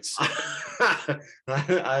fuckwits.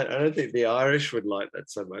 I don't think the Irish would like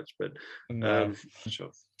that so much, but No.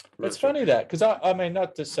 sure. It's funny that, because I mean,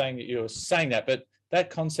 not just saying that you're saying that, but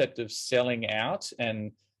that concept of selling out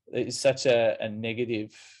and is such a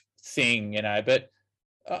negative thing, you know. But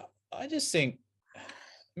I just think,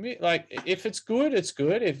 like, if it's good, it's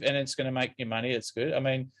good. And it's going to make you money, it's good. I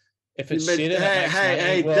mean, if it's shit and it makes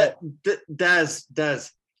money, well,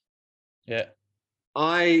 Daz. Yeah.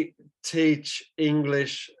 I teach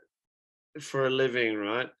English for a living,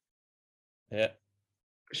 right? Yeah.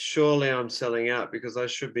 Surely I'm selling out because I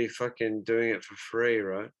should be fucking doing it for free,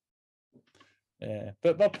 right? Yeah.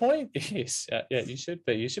 But my point is, you should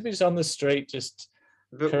be. You should be just on the street just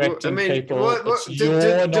correcting people. It's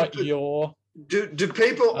not your. Do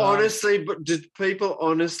people honestly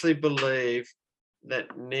believe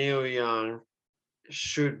that Neil Young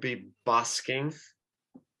should be busking?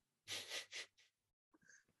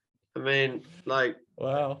 I mean, like,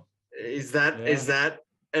 wow, is that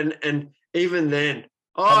and even then,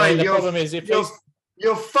 the problem is if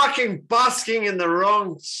you're fucking busking in the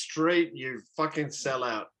wrong street, you fucking sell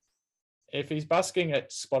out. If he's busking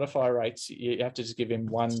at Spotify rates, you have to just give him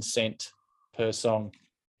 1 cent per song,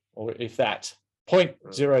 or if that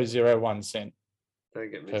 0.001 cent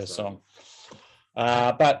per song.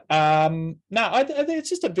 But no, I think it's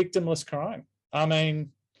just a victimless crime. I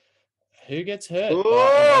mean, who gets hurt?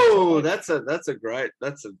 Oh, that's a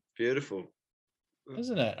beautiful,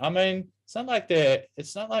 isn't it? I mean, it's not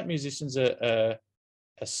like musicians are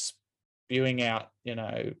spewing out, you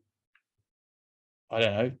know, I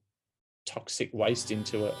don't know, toxic waste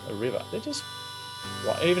into a river. They're just,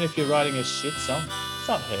 even if you're writing a shit song, it's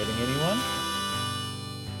not hurting anyone.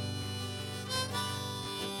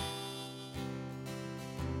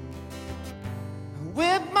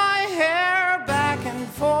 Whip my hair back and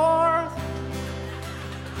forth.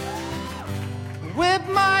 Whip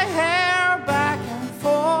my hair back and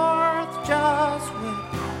forth. Just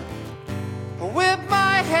whip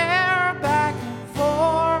my hair back and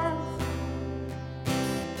forth.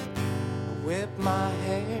 Whip my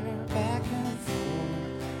hair back and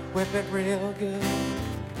forth. Whip it real good.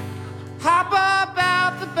 Hop up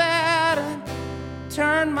out the bed and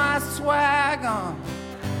turn my swag on.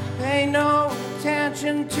 Pay no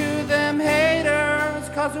attention to them haters,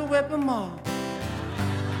 'cause we whip them all.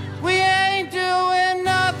 We ain't doing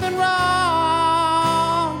nothing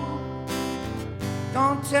wrong.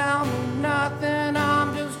 Don't tell me nothing,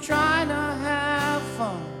 I'm just trying to have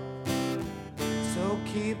fun. So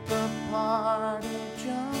keep the party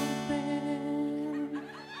jumping.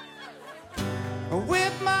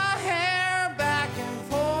 Whip my hair back and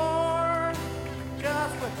forth.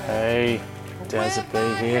 Just whip it. Hey, Daz at B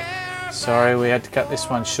here. Sorry, we had to cut this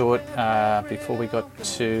one short before we got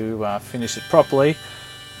to finish it properly.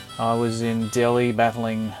 I was in Delhi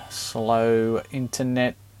battling slow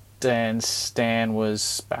internet, and Stan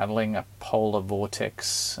was battling a polar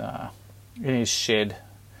vortex in his shed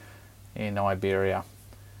in Iberia.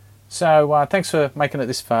 So thanks for making it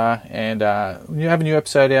this far, and you have a new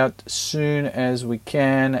episode out as soon as we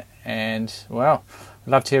can. And well,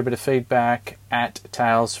 I'd love to hear a bit of feedback at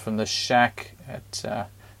Tales from the Shack at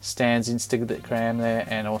Stan's Instagram there,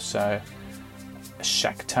 and also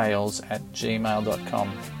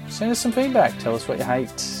shacktales@gmail.com. Send us some feedback. Tell us what you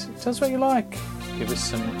hate. Tell us what you like. Give us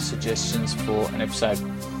some suggestions for an episode.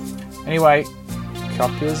 Anyway,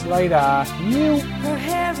 copiers later. You. Her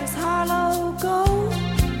hair is hollow gold.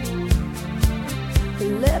 Her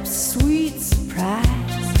lips sweet surprise.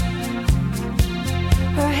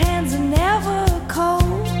 Her hands are never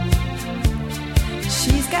cold.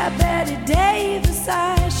 She's got Betty Davis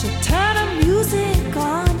eyes. She'll turn her music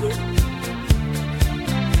on you.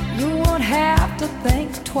 You won't have to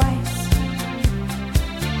think twice.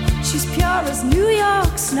 She's pure as New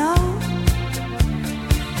York snow.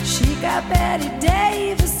 She got Betty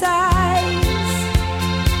Davis eyes.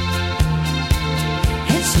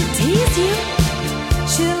 And she'll tease you,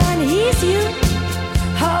 she'll unease you,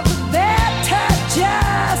 all the better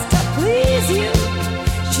just to please you.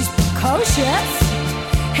 She's precocious,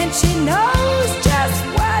 and she knows just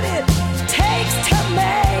what it takes to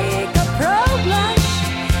make a pro blush.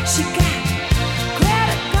 She got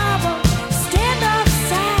Greta Garbo, standoff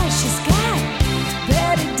size. She's got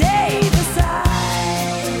Betty Davis eyes.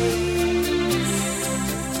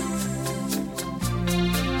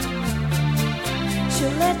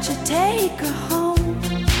 take her home.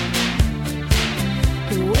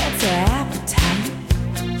 Whet's her appetite?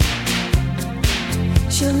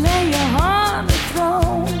 She'll lay you on the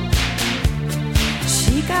throne.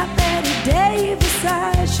 She got Betty Davis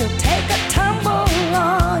eyes. She'll take a tumble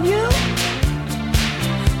on you,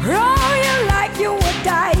 roll you like you were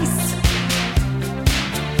dice,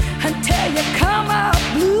 until you come out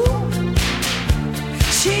blue.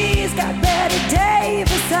 She's got Betty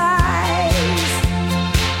Davis eyes.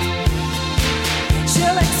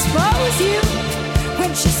 She'll expose you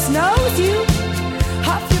when she snows you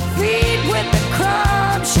off your feet with the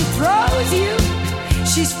crumbs she throws you.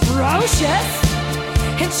 She's ferocious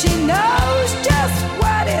and she knows